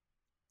 quote,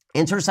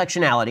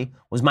 "Intersectionality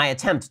was my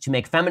attempt to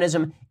make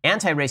feminism,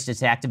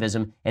 anti-racist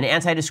activism, and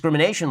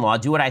anti-discrimination law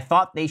do what I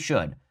thought they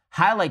should,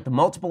 highlight the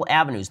multiple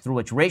avenues through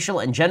which racial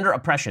and gender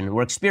oppression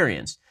were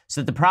experienced so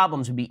that the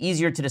problems would be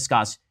easier to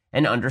discuss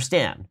and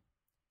understand."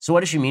 So what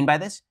does she mean by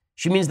this?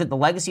 She means that the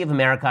legacy of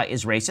America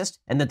is racist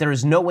and that there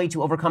is no way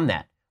to overcome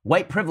that.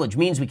 White privilege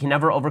means we can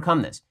never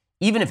overcome this.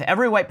 Even if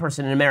every white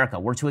person in America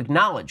were to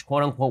acknowledge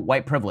quote-unquote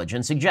white privilege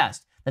and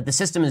suggest that the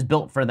system is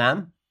built for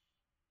them,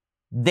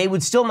 they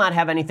would still not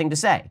have anything to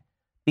say.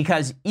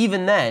 Because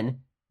even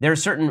then, there are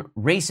certain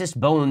racist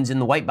bones in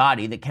the white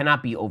body that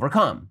cannot be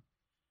overcome.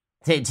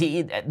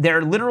 There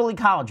are literally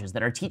colleges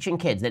that are teaching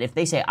kids that if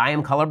they say, I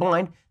am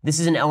colorblind, this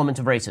is an element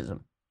of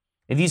racism.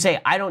 If you say,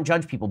 I don't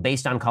judge people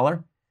based on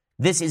color,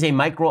 this is a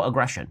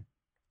microaggression.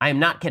 I am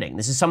not kidding.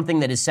 This is something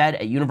that is said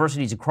at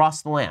universities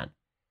across the land.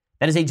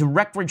 That is a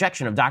direct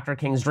rejection of Dr.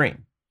 King's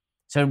dream.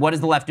 So what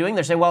is the left doing?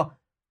 They're saying, well,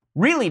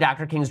 really,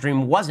 Dr. King's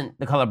dream wasn't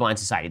the colorblind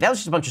society. That was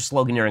just a bunch of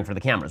sloganeering for the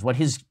cameras. What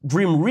his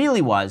dream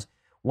really was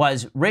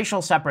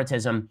racial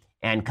separatism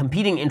and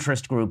competing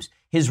interest groups.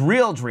 His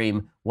real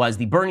dream was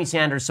the Bernie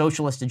Sanders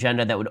socialist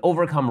agenda that would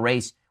overcome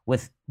race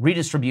with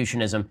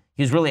redistributionism.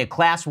 He was really a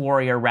class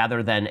warrior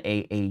rather than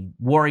a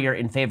warrior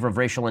in favor of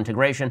racial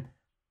integration.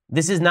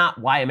 This is not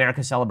why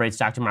America celebrates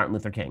Dr. Martin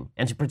Luther King.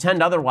 And to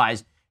pretend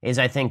otherwise is,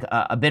 I think,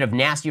 a bit of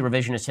nasty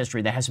revisionist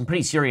history that has some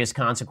pretty serious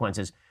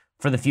consequences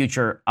for the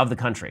future of the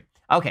country.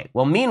 Okay,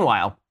 well,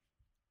 meanwhile,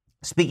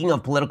 speaking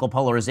of political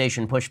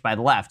polarization pushed by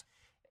the left,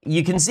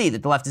 you can see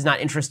that the left is not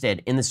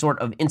interested in the sort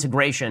of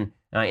integration,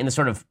 in the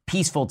sort of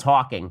peaceful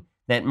talking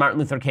that Martin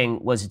Luther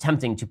King was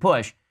attempting to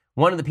push.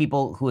 One of the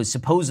people who is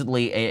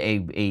supposedly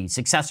a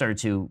successor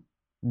to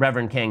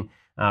Reverend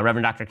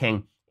Dr.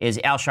 King, is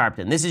Al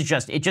Sharpton.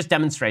 It just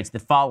demonstrates the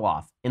fall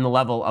off in the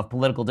level of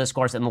political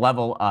discourse and the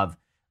level of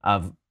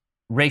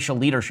racial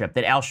leadership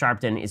that Al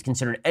Sharpton is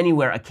considered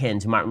anywhere akin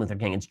to Martin Luther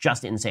King. It's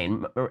just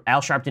insane.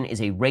 Al Sharpton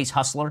is a race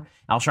hustler.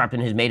 Al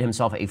Sharpton has made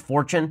himself a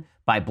fortune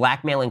by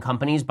blackmailing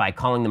companies by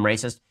calling them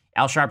racist.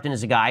 Al Sharpton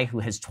is a guy who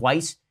has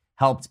twice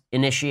helped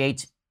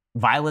initiate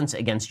violence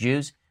against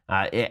Jews.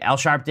 Al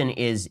Sharpton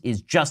is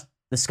just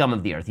the scum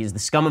of the earth. He's the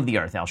scum of the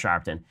earth, Al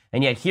Sharpton.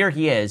 And yet here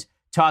he is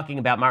talking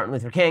about Martin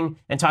Luther King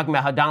and talking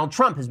about how Donald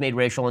Trump has made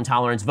racial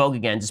intolerance vogue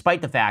again,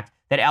 despite the fact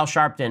that Al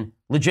Sharpton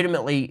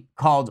legitimately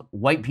called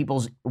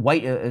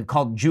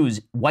called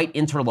Jews white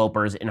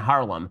interlopers in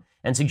Harlem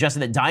and suggested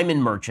that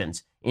diamond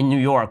merchants in New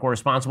York were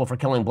responsible for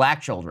killing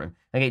black children.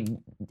 Okay,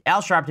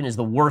 Al Sharpton is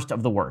the worst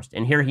of the worst.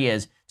 And here he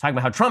is talking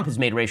about how Trump has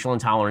made racial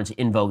intolerance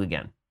in vogue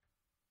again.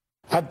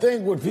 I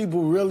think what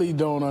people really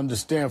don't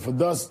understand, for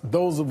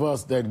those of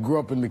us that grew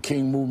up in the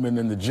King movement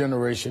and the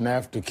generation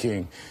after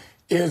King,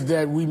 is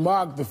that we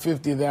mark the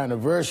 50th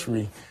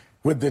anniversary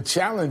with the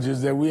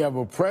challenges that we have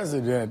a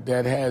president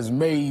that has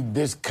made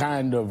this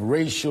kind of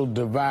racial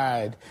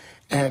divide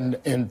and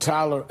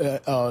intolerance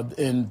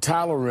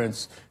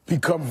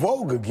become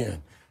vogue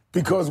again.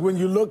 Because when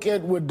you look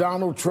at what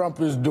Donald Trump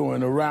is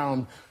doing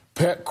around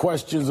pet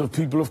questions of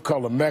people of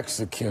color,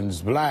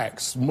 Mexicans,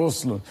 blacks,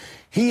 Muslims,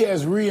 he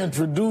has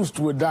reintroduced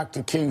what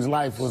Dr. King's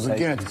life was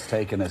against. It's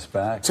taken us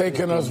back.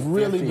 Taken us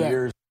really back.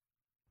 Years.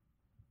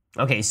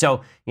 Okay,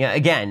 so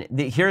again,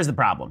 here's the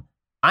problem.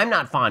 I'm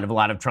not fond of a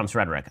lot of Trump's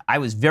rhetoric. I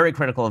was very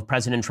critical of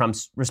President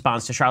Trump's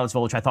response to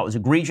Charlottesville, which I thought was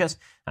egregious.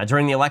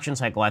 During the election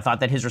cycle, I thought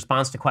that his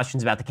response to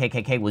questions about the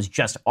KKK was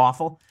just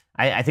awful.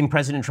 I think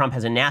President Trump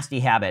has a nasty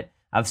habit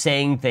of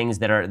saying things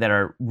that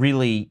are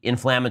really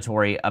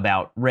inflammatory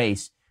about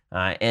race,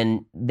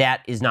 and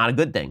that is not a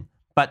good thing.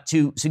 But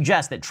to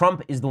suggest that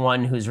Trump is the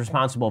one who is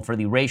responsible for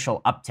the racial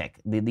uptick,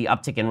 the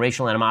uptick in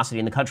racial animosity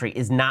in the country,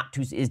 is not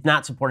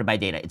supported by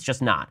data. It's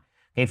just not.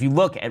 Okay, if you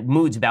look at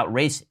moods about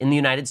race in the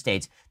United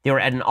States, they were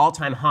at an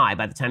all-time high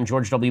by the time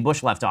George W.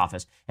 Bush left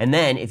office. And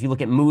then if you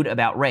look at mood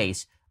about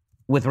race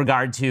with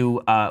regard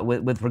to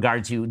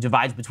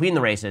divides between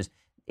the races,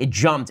 it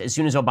jumped as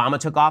soon as Obama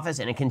took office,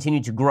 and it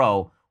continued to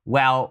grow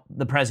while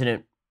the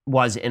president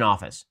was in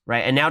office,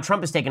 right? And now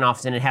Trump has taken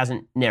office and it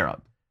hasn't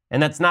narrowed.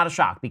 And that's not a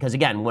shock because,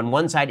 again, when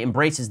one side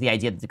embraces the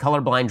idea that the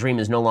colorblind dream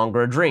is no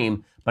longer a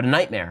dream, but a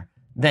nightmare,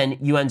 then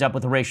you end up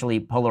with a racially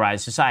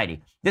polarized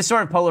society. This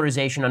sort of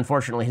polarization,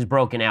 unfortunately, has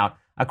broken out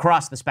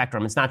across the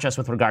spectrum. It's not just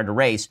with regard to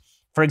race.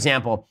 For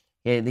example,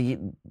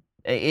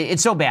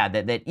 it's so bad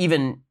that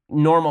even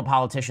normal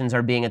politicians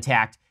are being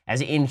attacked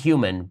as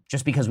inhuman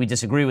just because we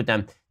disagree with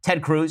them.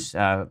 Ted Cruz,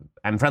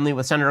 I'm friendly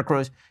with Senator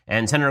Cruz,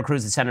 and Senator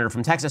Cruz, the senator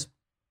from Texas,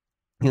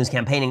 he was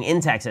campaigning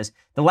in Texas.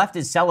 The left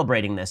is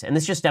celebrating this, and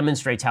this just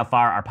demonstrates how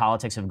far our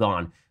politics have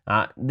gone.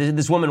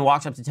 This woman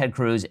walks up to Ted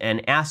Cruz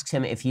and asks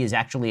him if he is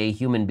actually a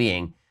human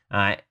being.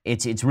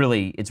 It's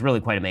really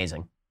quite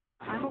amazing.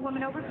 I'm a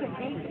woman over 50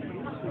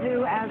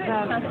 who, as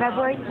of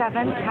February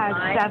 7th, has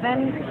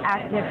 7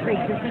 active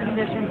pre-existing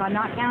conditions. I'm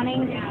not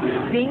counting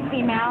being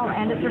female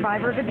and a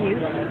survivor of abuse.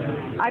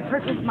 I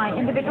purchased my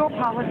individual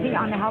policy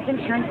on the health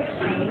insurance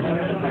exchange.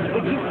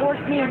 If you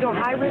force me into a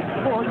high-risk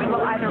pool, you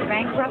will either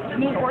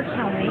bankrupt me or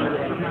kill me.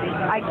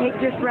 I take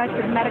your threats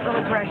of medical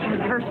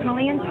aggression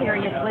personally and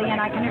seriously, and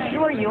I can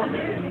assure you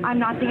I'm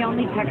not the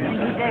only Texan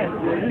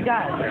who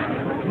does.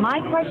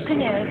 My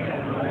question is,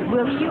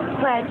 will you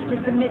pledge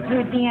to submit to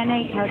a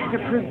DNA test to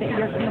prove that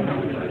you're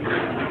human?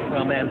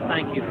 Well, ma'am,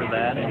 thank you for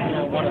that.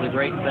 And one of the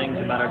great things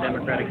about our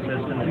democratic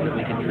system is that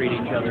we can treat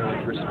each other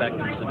with respect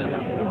and civility.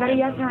 Is that a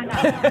yes or a no?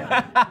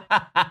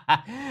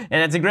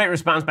 And that's a great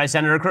response by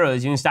Senator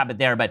Cruz. You can stop it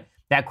there. But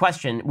that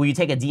question, will you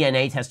take a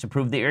DNA test to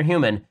prove that you're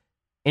human?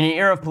 In an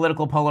era of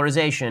political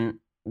polarization,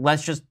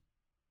 let's just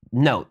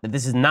note that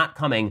this is not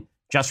coming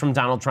just from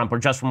Donald Trump or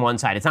just from one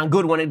side. It's not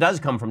good when it does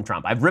come from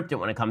Trump. I've ripped it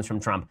when it comes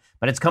from Trump,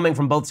 but it's coming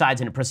from both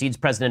sides and it precedes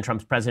President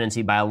Trump's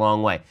presidency by a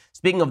long way.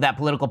 Speaking of that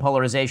political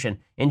polarization,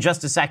 in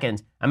just a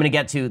second, I'm going to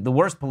get to the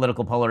worst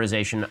political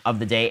polarization of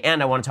the day,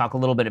 and I want to talk a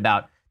little bit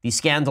about the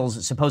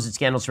supposed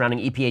scandals surrounding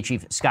EPA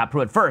Chief Scott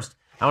Pruitt. First,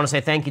 I want to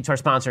say thank you to our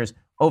sponsors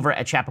over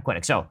at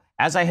Chappaquiddick. So,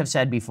 as I have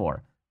said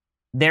before,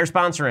 they're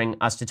sponsoring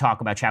us to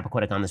talk about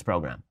Chappaquiddick on this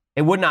program.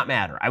 It would not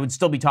matter. I would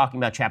still be talking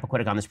about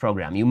Chappaquiddick on this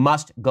program. You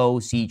must go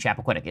see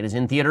Chappaquiddick. It is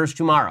in theaters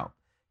tomorrow.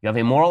 You have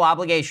a moral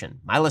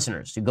obligation, my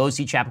listeners, to go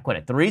see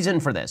Chappaquiddick. The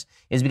reason for this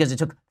is because it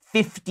took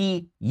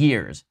 50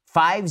 years,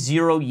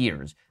 50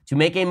 years, to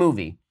make a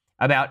movie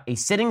about a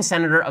sitting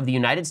senator of the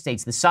United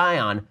States, the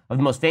scion of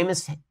the most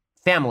famous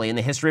family in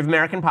the history of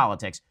American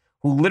politics,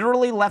 who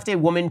literally left a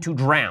woman to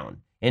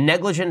drown in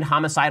negligent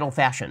homicidal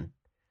fashion.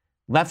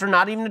 Left her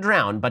not even to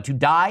drown, but to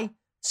die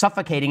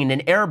suffocating in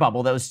an air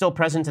bubble that was still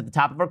present at the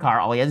top of her car.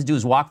 All he had to do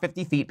was walk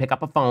 50 feet, pick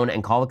up a phone,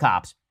 and call the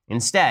cops.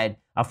 Instead,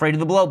 afraid of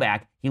the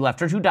blowback, he left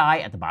her to die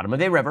at the bottom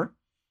of a river.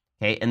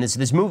 Okay, and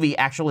this movie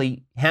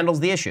actually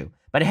handles the issue,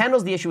 but it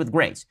handles the issue with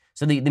grace.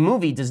 So the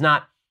movie does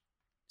not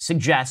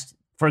suggest,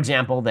 for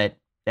example, that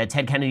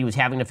Ted Kennedy was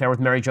having an affair with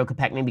Mary Jo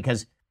Kopechne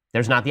because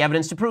there's not the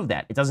evidence to prove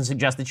that. It doesn't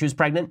suggest that she was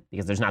pregnant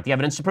because there's not the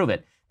evidence to prove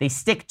it. They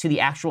stick to the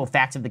actual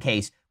facts of the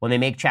case when they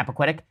make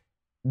Chappaquiddick.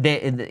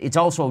 It's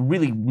also a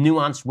really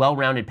nuanced,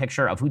 well-rounded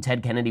picture of who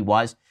Ted Kennedy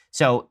was.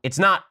 So it's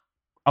not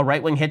a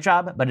right-wing hit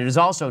job, but it is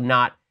also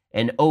not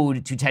an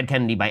ode to Ted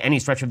Kennedy by any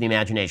stretch of the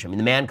imagination. I mean,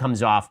 the man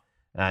comes off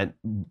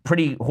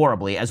pretty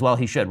horribly, as well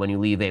he should, when you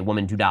leave a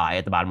woman to die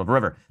at the bottom of a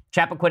river.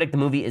 Chappaquiddick, the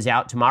movie, is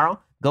out tomorrow.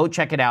 Go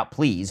check it out,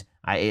 please.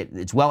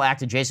 It's well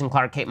acted. Jason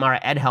Clarke, Kate Mara,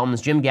 Ed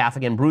Helms, Jim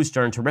Gaffigan, Bruce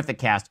Stern, terrific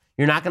cast.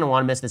 You're not going to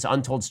want to miss this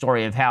untold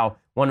story of how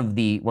one of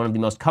the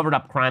most covered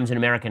up crimes in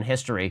American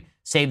history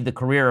saved the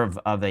career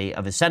of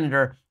a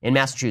senator in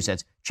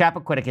Massachusetts.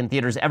 Chappaquiddick in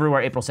theaters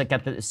everywhere, April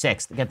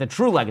 6th. Get the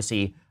true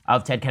legacy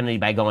of Ted Kennedy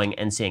by going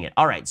and seeing it.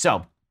 All right, so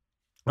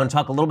I want to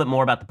talk a little bit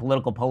more about the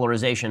political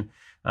polarization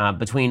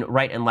between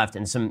right and left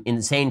and some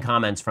insane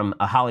comments from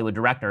a Hollywood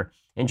director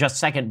in just a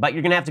second. But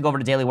you're going to have to go over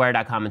to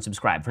dailywire.com and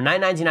subscribe. For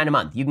 $9.99 a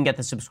month, you can get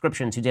the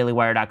subscription to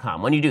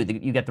dailywire.com. When you do,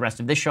 you get the rest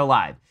of this show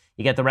live.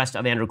 You get the rest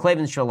of Andrew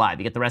Klavan's show live.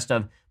 You get the rest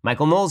of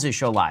Michael Knowles'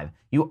 show live.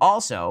 You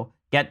also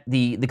get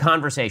the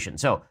conversation.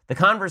 So the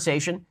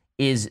conversation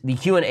is the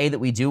Q&A that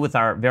we do with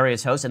our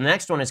various hosts. And the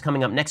next one is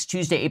coming up next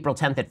Tuesday, April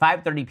 10th at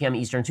 5:30 p.m.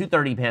 Eastern,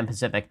 2:30 p.m.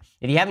 Pacific.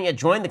 If you haven't yet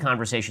joined the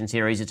conversation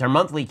series, it's our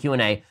monthly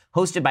Q&A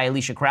hosted by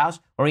Alicia Krause,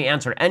 where we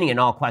answer any and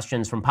all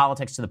questions from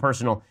politics to the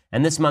personal.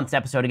 And this month's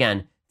episode,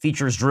 again,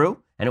 features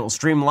Drew, and it will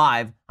stream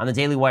live on the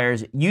Daily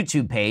Wire's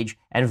YouTube page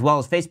and as well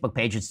as Facebook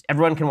page.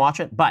 Everyone can watch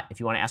it, but if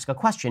you want to ask a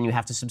question, you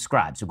have to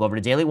subscribe. So go over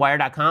to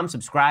dailywire.com,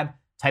 subscribe,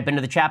 type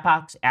into the chat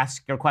box,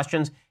 ask your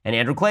questions, and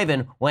Andrew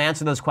Klavan will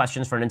answer those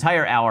questions for an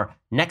entire hour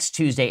next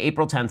Tuesday,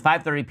 April 10th,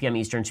 5:30 p.m.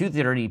 Eastern,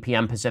 2:30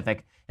 p.m.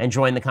 Pacific, and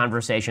join the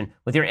conversation.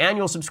 With your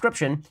annual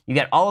subscription, you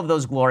get all of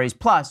those glories,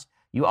 plus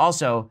you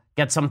also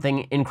get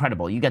something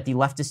incredible. You get the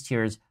Leftist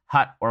Tears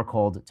Hot or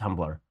Cold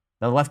Tumbler.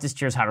 The Leftist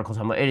Tears Hot or Cold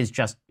Tumbler,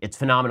 it's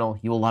phenomenal.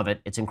 You will love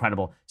it. It's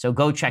incredible. So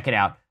go check it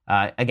out.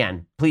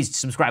 Again, please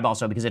subscribe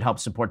also because it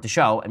helps support the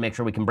show and make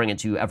sure we can bring it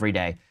to you every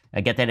day.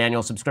 Get that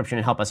annual subscription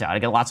and help us out. I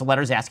get lots of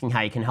letters asking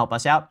how you can help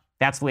us out.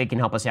 That's the way you can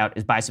help us out,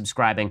 is by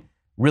subscribing.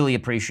 Really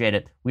appreciate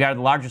it. We are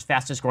the largest,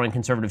 fastest growing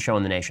conservative show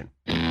in the nation.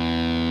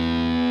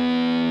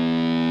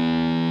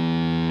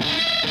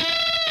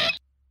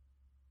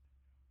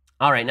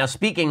 All right, now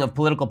speaking of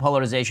political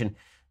polarization,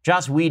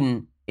 Joss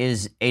Whedon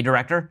is a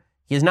director.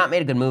 He has not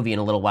made a good movie in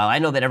a little while. I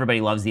know that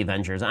everybody loves The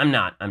Avengers. I'm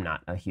not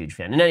a huge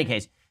fan. In any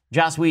case,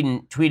 Joss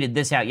Whedon tweeted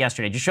this out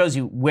yesterday. It just shows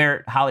you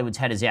where Hollywood's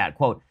head is at.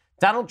 Quote,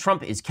 Donald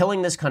Trump is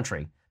killing this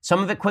country.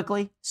 Some of it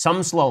quickly,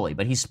 some slowly,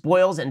 but he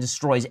spoils and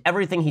destroys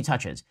everything he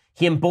touches.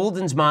 He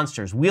emboldens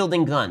monsters,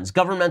 wielding guns,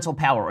 governmental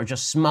power, or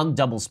just smug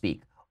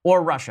doublespeak.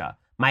 Or Russia.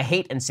 My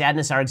hate and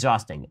sadness are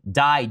exhausting.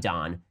 Die,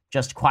 Don.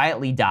 Just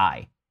quietly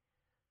die.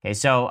 Okay,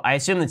 so I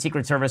assume the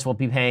Secret Service will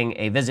be paying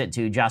a visit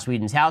to Joss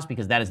Whedon's house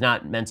because that is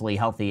not mentally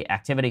healthy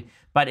activity.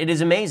 But it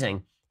is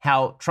amazing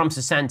how Trump's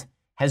ascent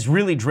has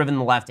really driven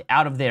the left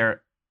out of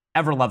their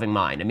ever-loving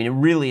mind. I mean, it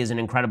really is an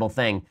incredible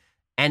thing.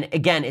 And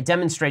again, it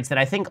demonstrates that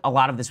I think a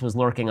lot of this was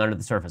lurking under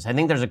the surface. I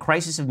think there's a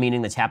crisis of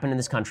meaning that's happened in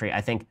this country.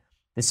 I think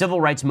the civil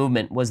rights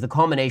movement was the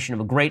culmination of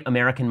a great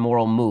American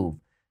moral move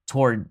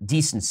toward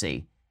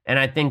decency. And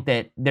I think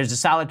that there's a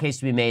solid case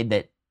to be made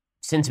that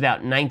since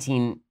about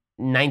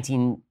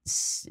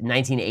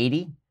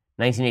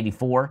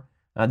 1984,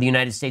 the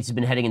United States has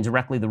been heading in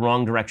directly the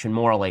wrong direction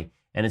morally,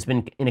 and it's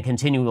been in a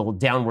continual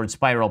downward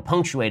spiral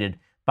punctuated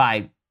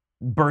by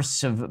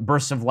bursts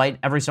of light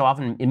every so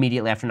often,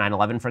 immediately after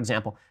 9/11, for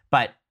example.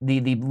 But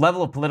the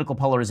level of political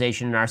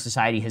polarization in our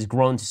society has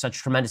grown to such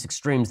tremendous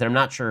extremes that I'm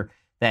not sure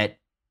that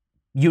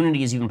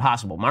unity is even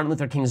possible. Martin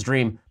Luther King's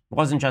dream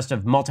wasn't just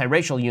of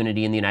multiracial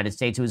unity in the United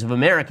States, it was of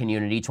American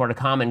unity toward a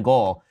common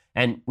goal.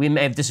 And we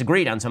may have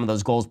disagreed on some of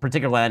those goals,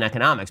 particularly on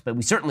economics, but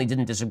we certainly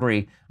didn't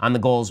disagree on the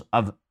goals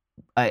of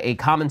a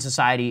common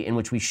society in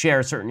which we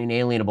share certain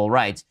inalienable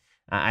rights.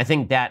 I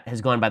think that has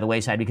gone by the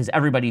wayside because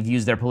everybody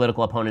views their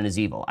political opponent as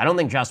evil. I don't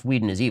think Joss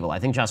Whedon is evil. I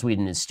think Joss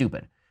Whedon is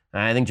stupid.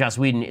 I think Joss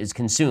Whedon is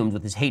consumed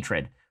with his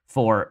hatred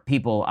for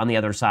people on the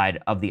other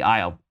side of the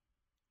aisle.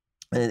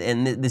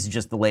 And this is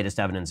just the latest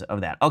evidence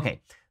of that.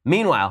 Okay.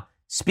 Meanwhile,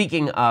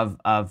 speaking of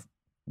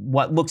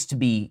what looks to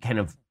be kind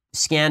of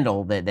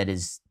scandal that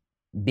is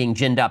being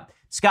ginned up,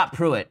 Scott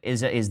Pruitt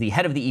is the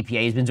head of the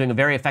EPA. He's been doing a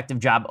very effective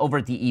job over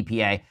at the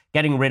EPA,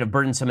 getting rid of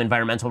burdensome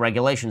environmental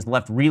regulations. The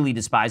left really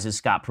despises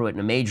Scott Pruitt in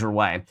a major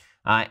way.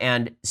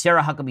 And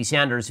Sarah Huckabee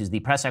Sanders, who's the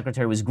press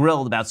secretary, was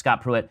grilled about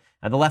Scott Pruitt.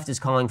 The left is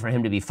calling for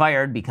him to be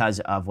fired because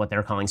of what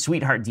they're calling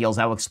sweetheart deals.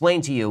 I will explain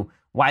to you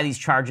why these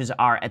charges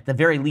are at the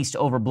very least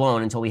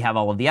overblown until we have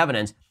all of the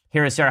evidence.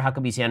 Here is Sarah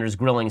Huckabee Sanders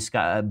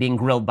being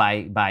grilled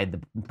by the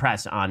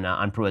press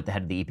on Pruitt, the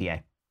head of the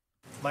EPA.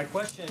 My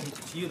question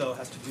to you, though,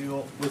 has to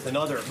do with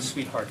another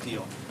sweetheart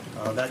deal.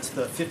 That's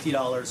the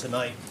 $50 a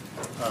night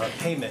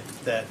payment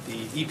that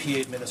the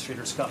EPA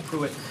Administrator Scott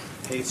Pruitt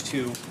paid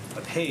to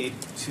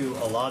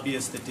a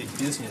lobbyist that did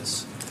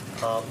business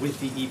with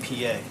the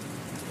EPA.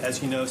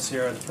 As you know,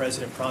 Sarah, the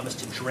president promised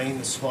to drain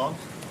the swamp.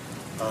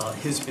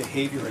 His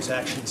behavior, his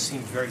actions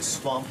seemed very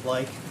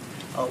swamp-like.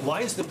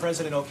 Why is the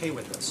president okay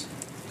with this?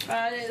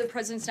 The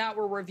president's not.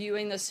 We're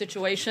reviewing the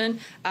situation.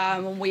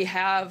 When we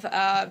have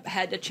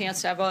had a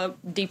chance to have a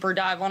deeper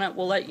dive on it,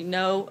 we'll let you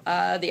know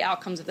the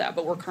outcomes of that,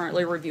 but we're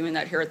currently reviewing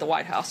that here at the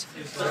White House.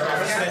 Does the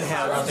president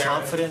have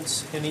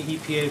confidence in the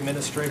EPA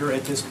administrator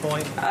at this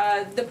point?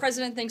 The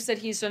president thinks that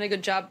he's done a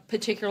good job,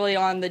 particularly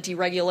on the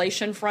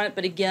deregulation front,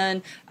 but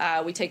again,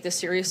 we take this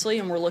seriously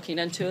and we're looking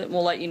into it, and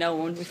we'll let you know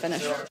when we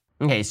finish.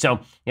 Okay, so,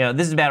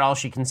 this is about all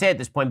she can say at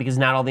this point because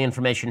not all the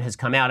information has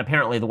come out.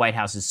 Apparently, the White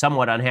House is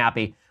somewhat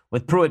unhappy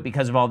with Pruitt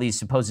because of all these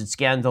supposed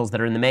scandals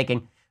that are in the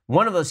making.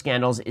 One of those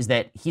scandals is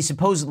that he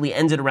supposedly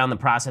ended around the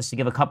process to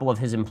give a couple of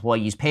his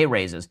employees pay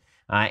raises.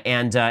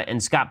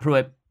 And Scott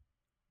Pruitt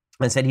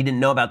said he didn't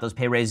know about those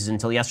pay raises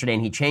until yesterday,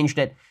 and he changed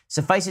it.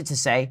 Suffice it to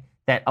say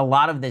that a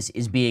lot of this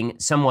is being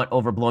somewhat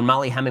overblown.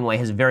 Molly Hemingway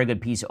has a very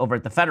good piece over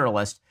at The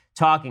Federalist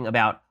talking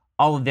about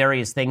all the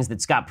various things that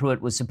Scott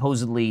Pruitt was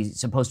supposed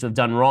to have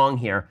done wrong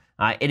here.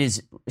 It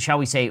is, shall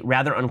we say,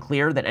 rather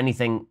unclear that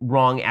anything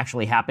wrong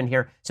actually happened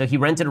here. So he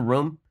rented a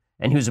room,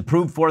 and he was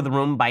approved for the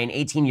room by an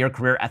 18-year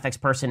career ethics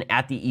person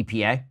at the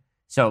EPA.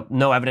 So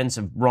no evidence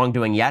of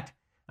wrongdoing yet.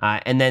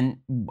 And then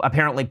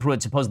apparently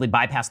Pruitt supposedly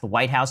bypassed the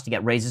White House to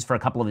get raises for a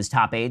couple of his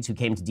top aides who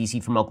came to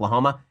D.C. from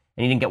Oklahoma,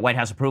 and he didn't get White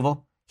House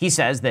approval. He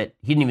says that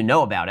he didn't even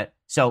know about it,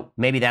 so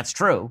maybe that's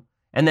true.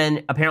 And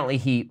then apparently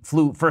he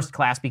flew first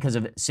class because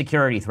of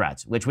security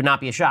threats, which would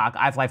not be a shock.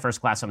 I fly first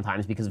class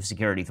sometimes because of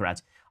security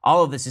threats.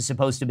 All of this is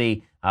supposed to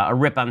be a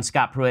rip on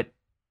Scott Pruitt.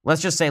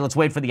 Let's just say, let's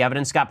wait for the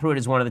evidence. Scott Pruitt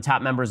is one of the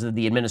top members of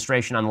the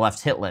administration on the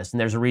left's hit list,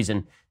 and there's a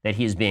reason that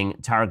he is being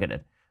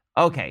targeted.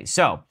 Okay,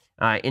 so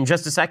in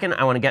just a second,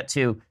 I want to get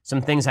to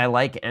some things I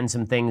like and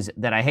some things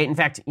that I hate. In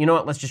fact, you know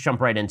what? Let's just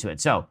jump right into it.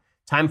 So,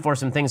 time for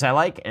some things I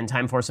like and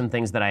time for some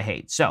things that I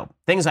hate. So,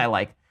 things I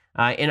like.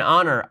 In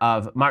honor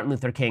of Martin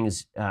Luther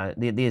King's,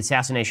 the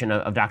assassination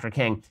of Dr.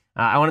 King,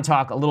 I want to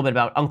talk a little bit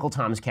about Uncle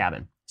Tom's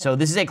Cabin. So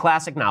this is a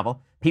classic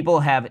novel.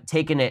 People have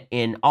taken it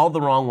in all the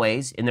wrong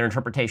ways in their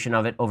interpretation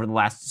of it over the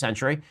last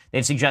century.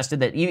 They've suggested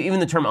that even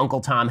the term Uncle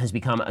Tom has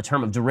become a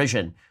term of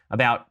derision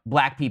about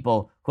black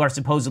people who are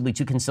supposedly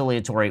too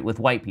conciliatory with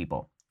white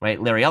people. Right?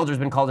 Larry Elder's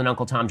been called an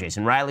Uncle Tom.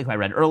 Jason Riley, who I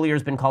read earlier,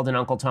 has been called an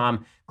Uncle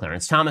Tom.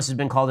 Clarence Thomas has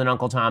been called an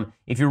Uncle Tom.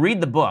 If you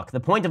read the book,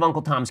 the point of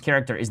Uncle Tom's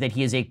character is that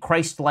he is a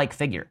Christ-like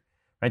figure.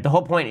 Right? The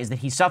whole point is that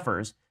he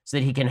suffers so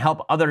that he can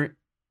help other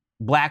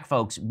black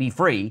folks be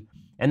free,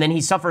 and then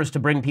he suffers to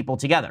bring people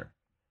together.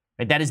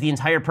 Right? That is the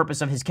entire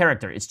purpose of his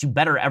character. It's to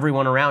better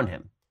everyone around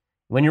him.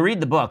 When you read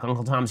the book,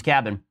 Uncle Tom's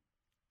Cabin,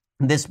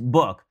 this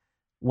book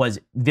was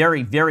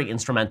very, very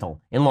instrumental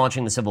in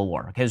launching the Civil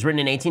War. Okay, it was written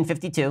in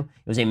 1852. It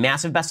was a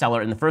massive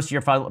bestseller. In the first year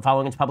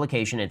following its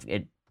publication,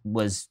 it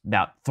was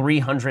about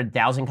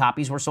 300,000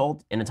 copies were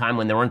sold in a time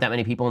when there weren't that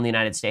many people in the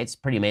United States.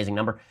 Pretty amazing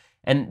number.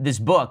 And this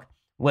book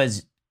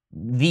was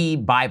the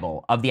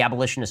Bible of the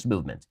abolitionist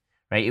movement.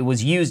 Right? It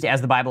was used as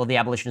the Bible of the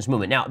abolitionist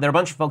movement. Now, there are a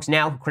bunch of folks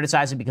now who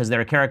criticize it because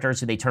there are characters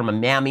who they term a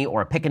mammy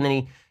or a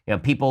pickaninny.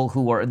 People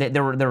who were,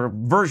 there were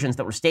versions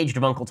that were staged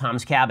of Uncle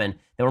Tom's Cabin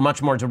that were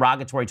much more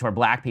derogatory toward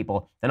black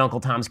people than Uncle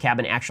Tom's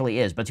Cabin actually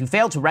is. But to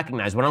fail to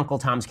recognize what Uncle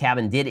Tom's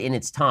Cabin did in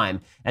its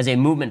time as a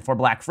movement for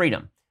black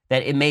freedom,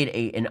 that it made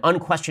an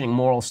unquestioning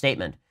moral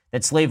statement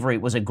that slavery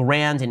was a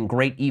grand and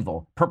great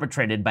evil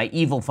perpetrated by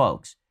evil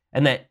folks,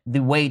 and that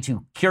the way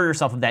to cure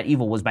yourself of that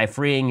evil was by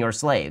freeing your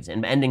slaves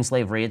and ending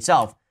slavery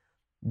itself.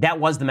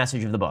 That was the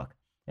message of the book.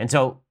 And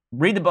so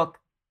read the book,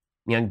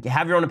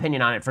 have your own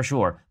opinion on it for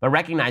sure, but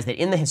recognize that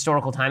in the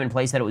historical time and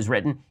place that it was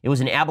written, it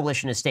was an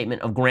abolitionist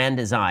statement of grand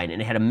design, and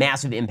it had a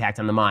massive impact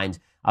on the minds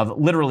of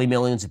literally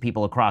millions of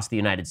people across the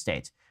United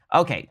States.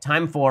 Okay,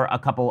 time for a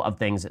couple of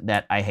things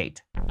that I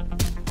hate.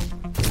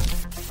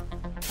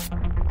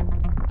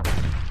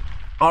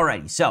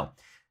 Alrighty, so a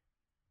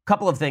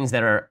couple of things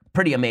that are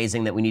pretty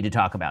amazing that we need to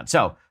talk about.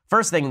 So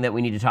first thing that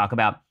we need to talk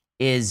about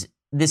is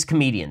this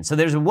comedian. So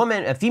there's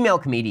a female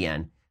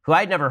comedian who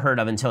I'd never heard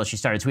of until she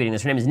started tweeting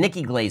this. Her name is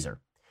Nikki Glaser.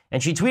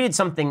 And she tweeted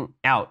something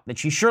out that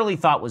she surely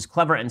thought was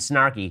clever and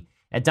snarky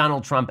at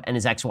Donald Trump and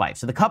his ex-wife.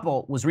 So the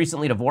couple was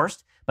recently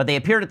divorced, but they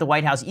appeared at the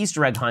White House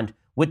Easter egg hunt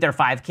with their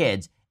 5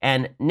 kids.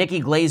 And Nikki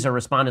Glaser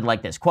responded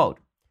like this, quote,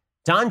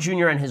 "Don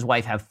Jr. and his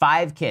wife have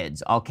 5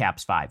 kids, all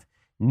caps 5.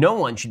 No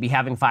one should be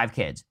having 5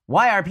 kids.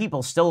 Why are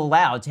people still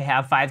allowed to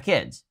have 5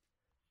 kids?"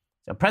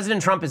 So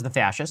President Trump is the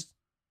fascist,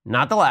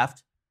 not the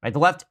left. Right? The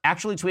left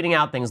actually tweeting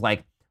out things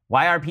like,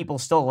 why are people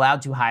still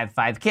allowed to have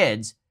 5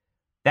 kids?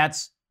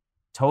 That's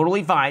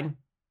totally fine.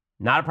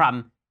 Not a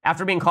problem.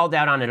 After being called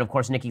out on it, of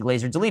course, Nikki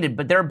Glaser deleted.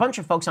 But there are a bunch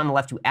of folks on the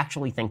left who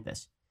actually think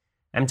this.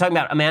 I'm talking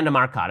about Amanda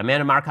Marcotte.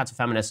 Amanda Marcotte's a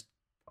feminist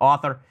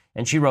author.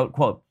 And she wrote,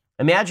 quote,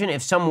 "Imagine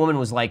if some woman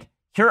was like,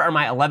 here are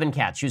my 11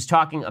 cats." She was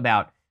talking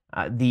about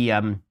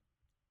I'm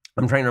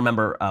trying to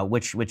remember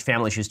which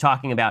family she was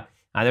talking about.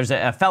 There's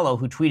a fellow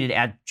who tweeted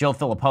at Jill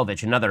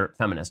Filipovich, another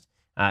feminist.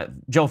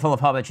 Joe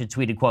Filipovich had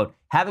tweeted, quote,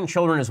 "Having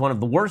children is one of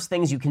the worst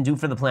things you can do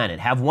for the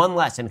planet. Have one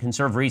less and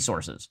conserve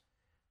resources."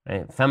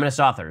 Right? Feminist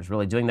authors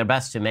really doing their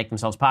best to make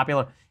themselves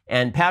popular.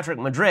 And Patrick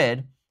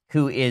Madrid,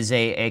 who is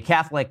a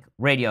Catholic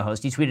radio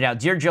host, he tweeted out,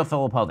 "Dear Jill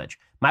Filipovich,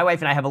 my wife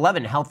and I have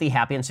 11 healthy,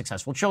 happy, and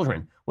successful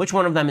children. Which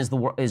one of them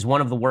is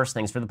one of the worst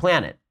things for the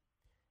planet?"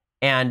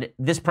 And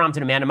this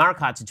prompted Amanda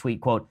Marcotte to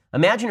tweet, quote,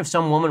 "Imagine if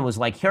some woman was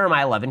like, here are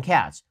my 11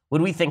 cats.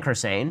 Would we think her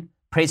sane?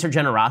 Praise her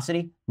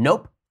generosity?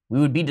 Nope. We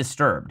would be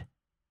disturbed."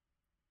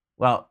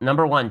 Well,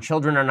 number one,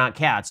 children are not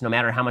cats, no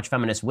matter how much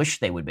feminists wish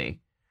they would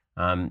be.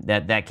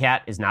 That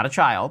cat is not a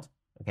child.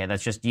 Okay,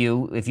 that's just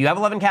you. If you have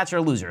 11 cats,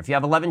 you're a loser. If you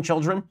have 11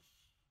 children,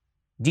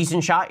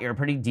 decent shot. You're a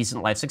pretty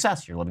decent life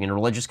success. You're living in a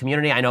religious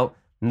community. I know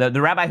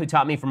the rabbi who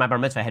taught me for my bar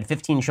mitzvah had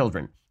 15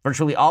 children.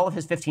 Virtually all of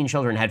his 15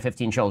 children had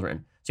 15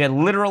 children. So he had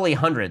literally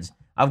hundreds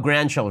of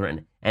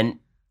grandchildren and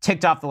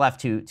ticked off the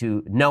left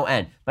to no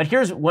end. But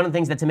here's one of the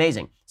things that's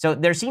amazing. So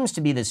there seems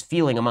to be this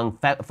feeling among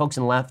folks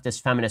in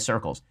leftist feminist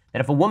circles that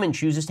if a woman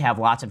chooses to have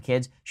lots of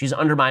kids, she's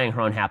undermining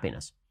her own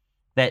happiness.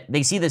 That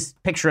they see this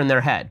picture in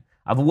their head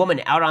of a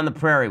woman out on the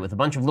prairie with a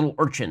bunch of little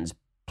urchins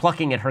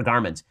plucking at her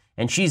garments,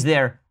 and she's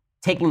there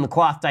taking the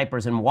cloth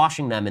diapers and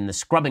washing them in the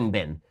scrubbing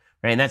bin.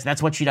 Right? And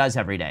that's what she does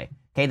every day.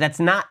 Okay, that's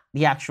not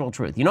the actual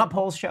truth. You know what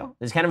polls show?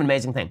 This is kind of an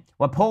amazing thing.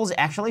 What polls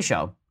actually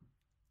show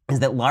is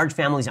that large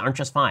families aren't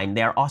just fine,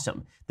 they are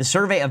awesome. The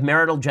survey of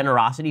marital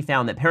generosity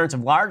found that parents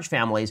of large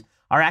families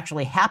are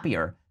actually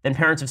happier than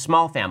parents of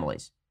small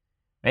families.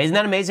 Right? Isn't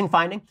that an amazing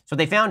finding? So what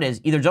they found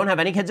is either don't have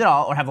any kids at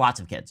all or have lots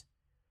of kids.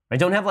 Right?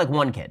 Don't have like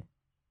one kid.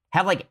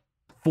 Have like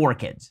 4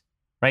 kids.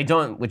 Right?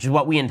 Which is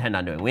what we intend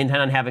on doing. We intend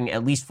on having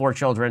at least 4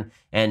 children,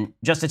 and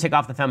just to tick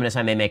off the feminists,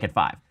 I may make it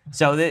 5.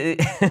 So,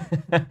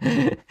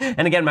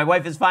 and again, my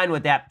wife is fine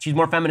with that. She's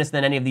more feminist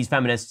than any of these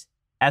feminists.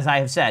 As I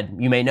have said,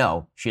 you may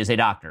know, she is a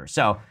doctor.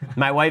 So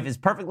my wife is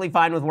perfectly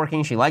fine with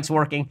working. She likes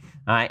working,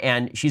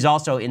 and she's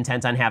also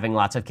intent on having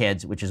lots of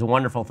kids, which is a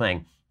wonderful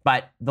thing.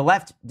 But the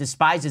left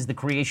despises the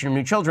creation of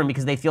new children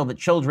because they feel that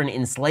children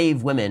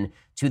enslave women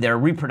to their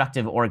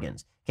reproductive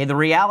organs. Okay, the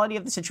reality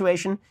of the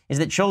situation is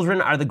that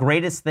children are the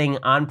greatest thing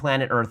on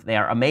planet Earth. They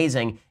are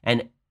amazing,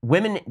 and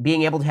women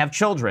being able to have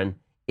children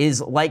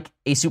is like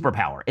a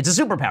superpower. It's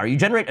a superpower. You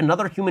generate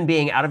another human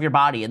being out of your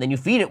body, and then you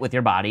feed it with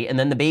your body, and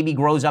then the baby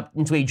grows up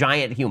into a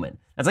giant human.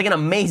 That's like an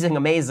amazing,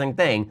 amazing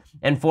thing.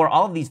 And for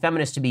all of these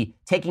feminists to be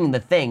taking the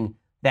thing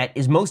that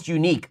is most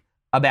unique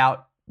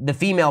about the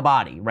female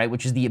body, right,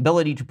 which is the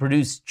ability to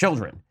produce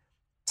children,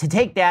 to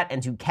take that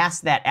and to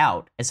cast that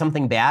out as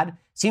something bad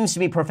seems to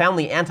be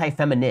profoundly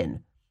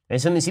anti-feminine. It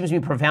seems to be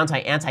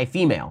profoundly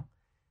anti-female.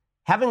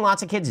 Having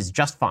lots of kids is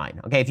just fine.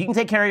 Okay, if you can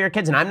take care of your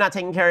kids and I'm not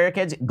taking care of your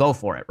kids, go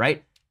for it,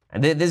 right?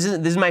 And this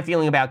is my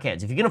feeling about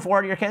kids. If you can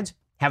afford your kids,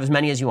 have as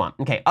many as you want.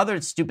 Okay,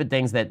 other stupid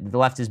things that the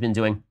left has been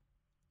doing.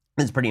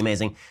 It's pretty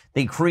amazing.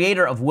 The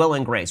creator of Will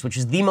and Grace, which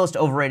is the most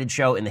overrated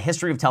show in the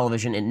history of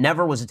television. It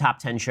never was a top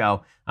 10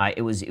 show.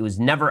 It was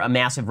never a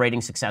massive rating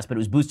success, but it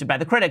was boosted by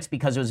the critics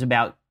because it was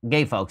about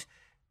gay folks.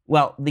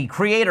 Well, the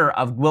creator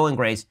of Will and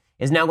Grace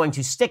is now going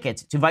to stick it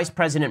to Vice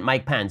President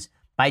Mike Pence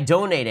by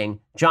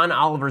donating John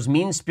Oliver's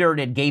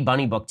mean-spirited gay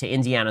bunny book to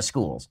Indiana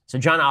schools. So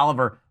John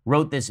Oliver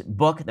wrote this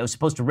book that was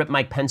supposed to rip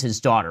Mike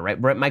Pence's daughter, right?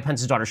 Mike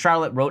Pence's daughter,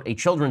 Charlotte, wrote a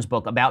children's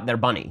book about their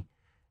bunny,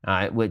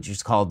 which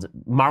is called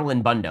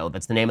Marlon Bundo.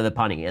 That's the name of the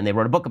bunny. And they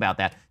wrote a book about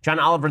that. John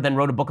Oliver then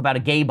wrote a book about a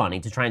gay bunny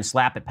to try and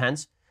slap at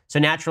Pence. So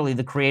naturally,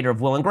 the creator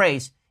of Will and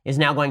Grace is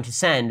now going to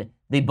send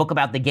the book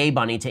about the gay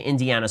bunny to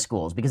Indiana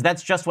schools, because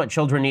that's just what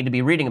children need to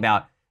be reading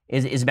about,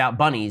 is about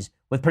bunnies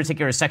with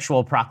particular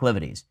sexual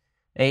proclivities.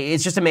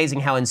 It's just amazing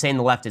how insane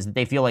the left is that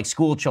they feel like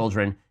school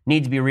children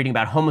need to be reading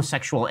about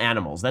homosexual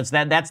animals.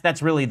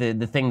 That's really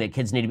the thing that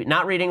kids need to be,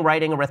 not reading,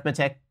 writing,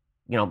 arithmetic,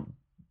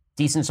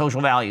 decent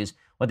social values.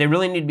 What they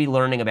really need to be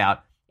learning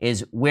about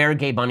is where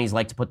gay bunnies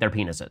like to put their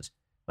penises.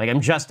 Like,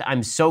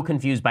 I'm so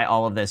confused by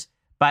all of this.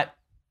 But,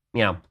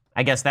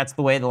 I guess that's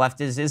the way the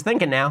left is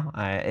thinking now.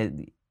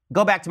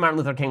 Go back to Martin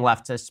Luther King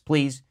leftists,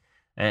 please.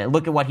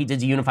 Look at what he did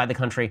to unify the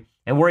country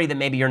and worry that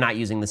maybe you're not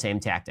using the same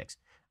tactics.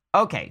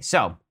 Okay,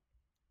 so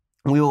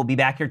we will be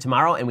back here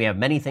tomorrow, and we have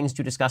many things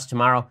to discuss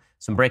tomorrow.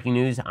 Some breaking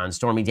news on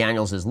Stormy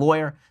Daniels'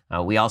 lawyer.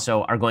 We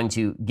also are going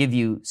to give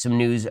you some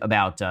news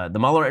about the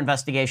Mueller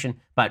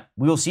investigation, but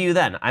we will see you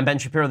then. I'm Ben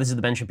Shapiro. This is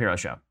The Ben Shapiro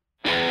Show.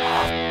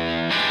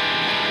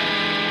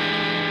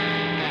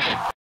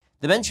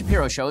 The Ben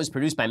Shapiro Show is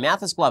produced by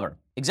Mathis Glover,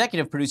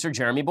 executive producer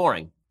Jeremy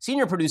Boring,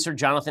 senior producer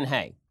Jonathan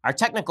Hay. Our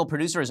technical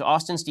producer is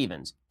Austin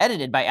Stevens,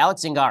 edited by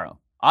Alex Zingaro.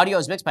 Audio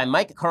is mixed by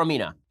Mike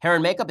Coromina. Hair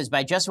and makeup is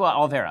by Jesua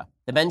Alvera.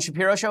 The Ben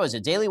Shapiro Show is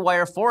a Daily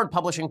Wire Forward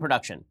Publishing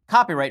production.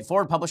 Copyright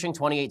Forward Publishing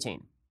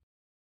 2018.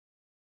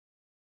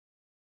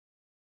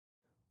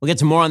 We'll get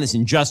to more on this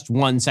in just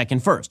 1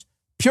 second. First,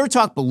 Pure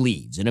Talk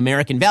believes in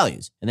American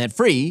values, and that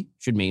free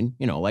should mean,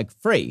 like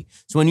free.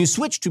 So when you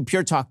switch to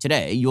Pure Talk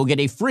today, you'll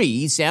get a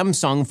free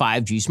Samsung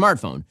 5G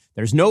smartphone.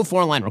 There's no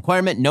foreign line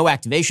requirement, no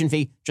activation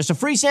fee, just a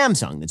free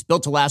Samsung that's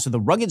built to last with a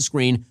rugged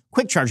screen,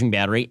 quick charging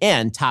battery,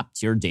 and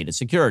top-tier data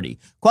security.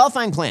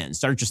 Qualifying plans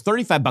start at just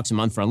 $35 a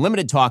month for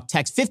unlimited talk,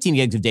 text, 15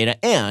 gigs of data,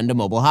 and a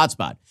mobile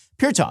hotspot.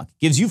 Pure Talk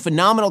gives you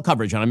phenomenal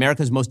coverage on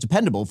America's most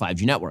dependable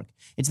 5G network.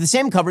 It's the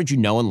same coverage you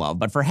know and love,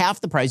 but for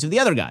half the price of the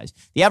other guys.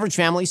 The average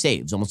family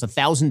saves almost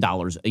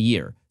 $1,000 a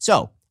year.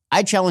 So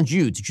I challenge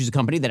you to choose a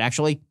company that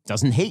actually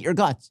doesn't hate your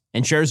guts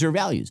and shares your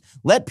values.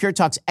 Let Pure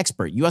Talk's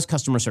expert U.S.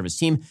 customer service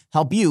team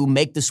help you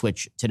make the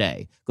switch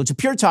today. Go to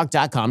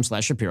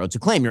puretalk.com/Shapiro to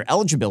claim your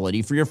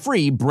eligibility for your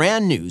free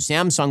brand new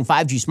Samsung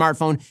 5G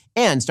smartphone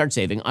and start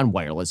saving on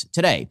wireless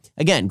today.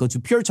 Again, go to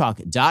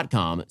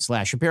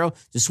puretalk.com/Shapiro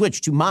to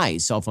switch to my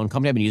cell phone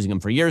company. I've been using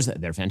them for years.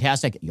 They're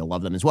fantastic. You'll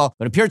love them as well.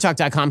 Go to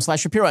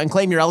puretalk.com/Shapiro and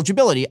claim your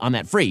eligibility on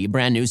that free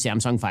brand new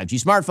Samsung 5G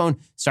smartphone.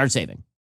 Start saving.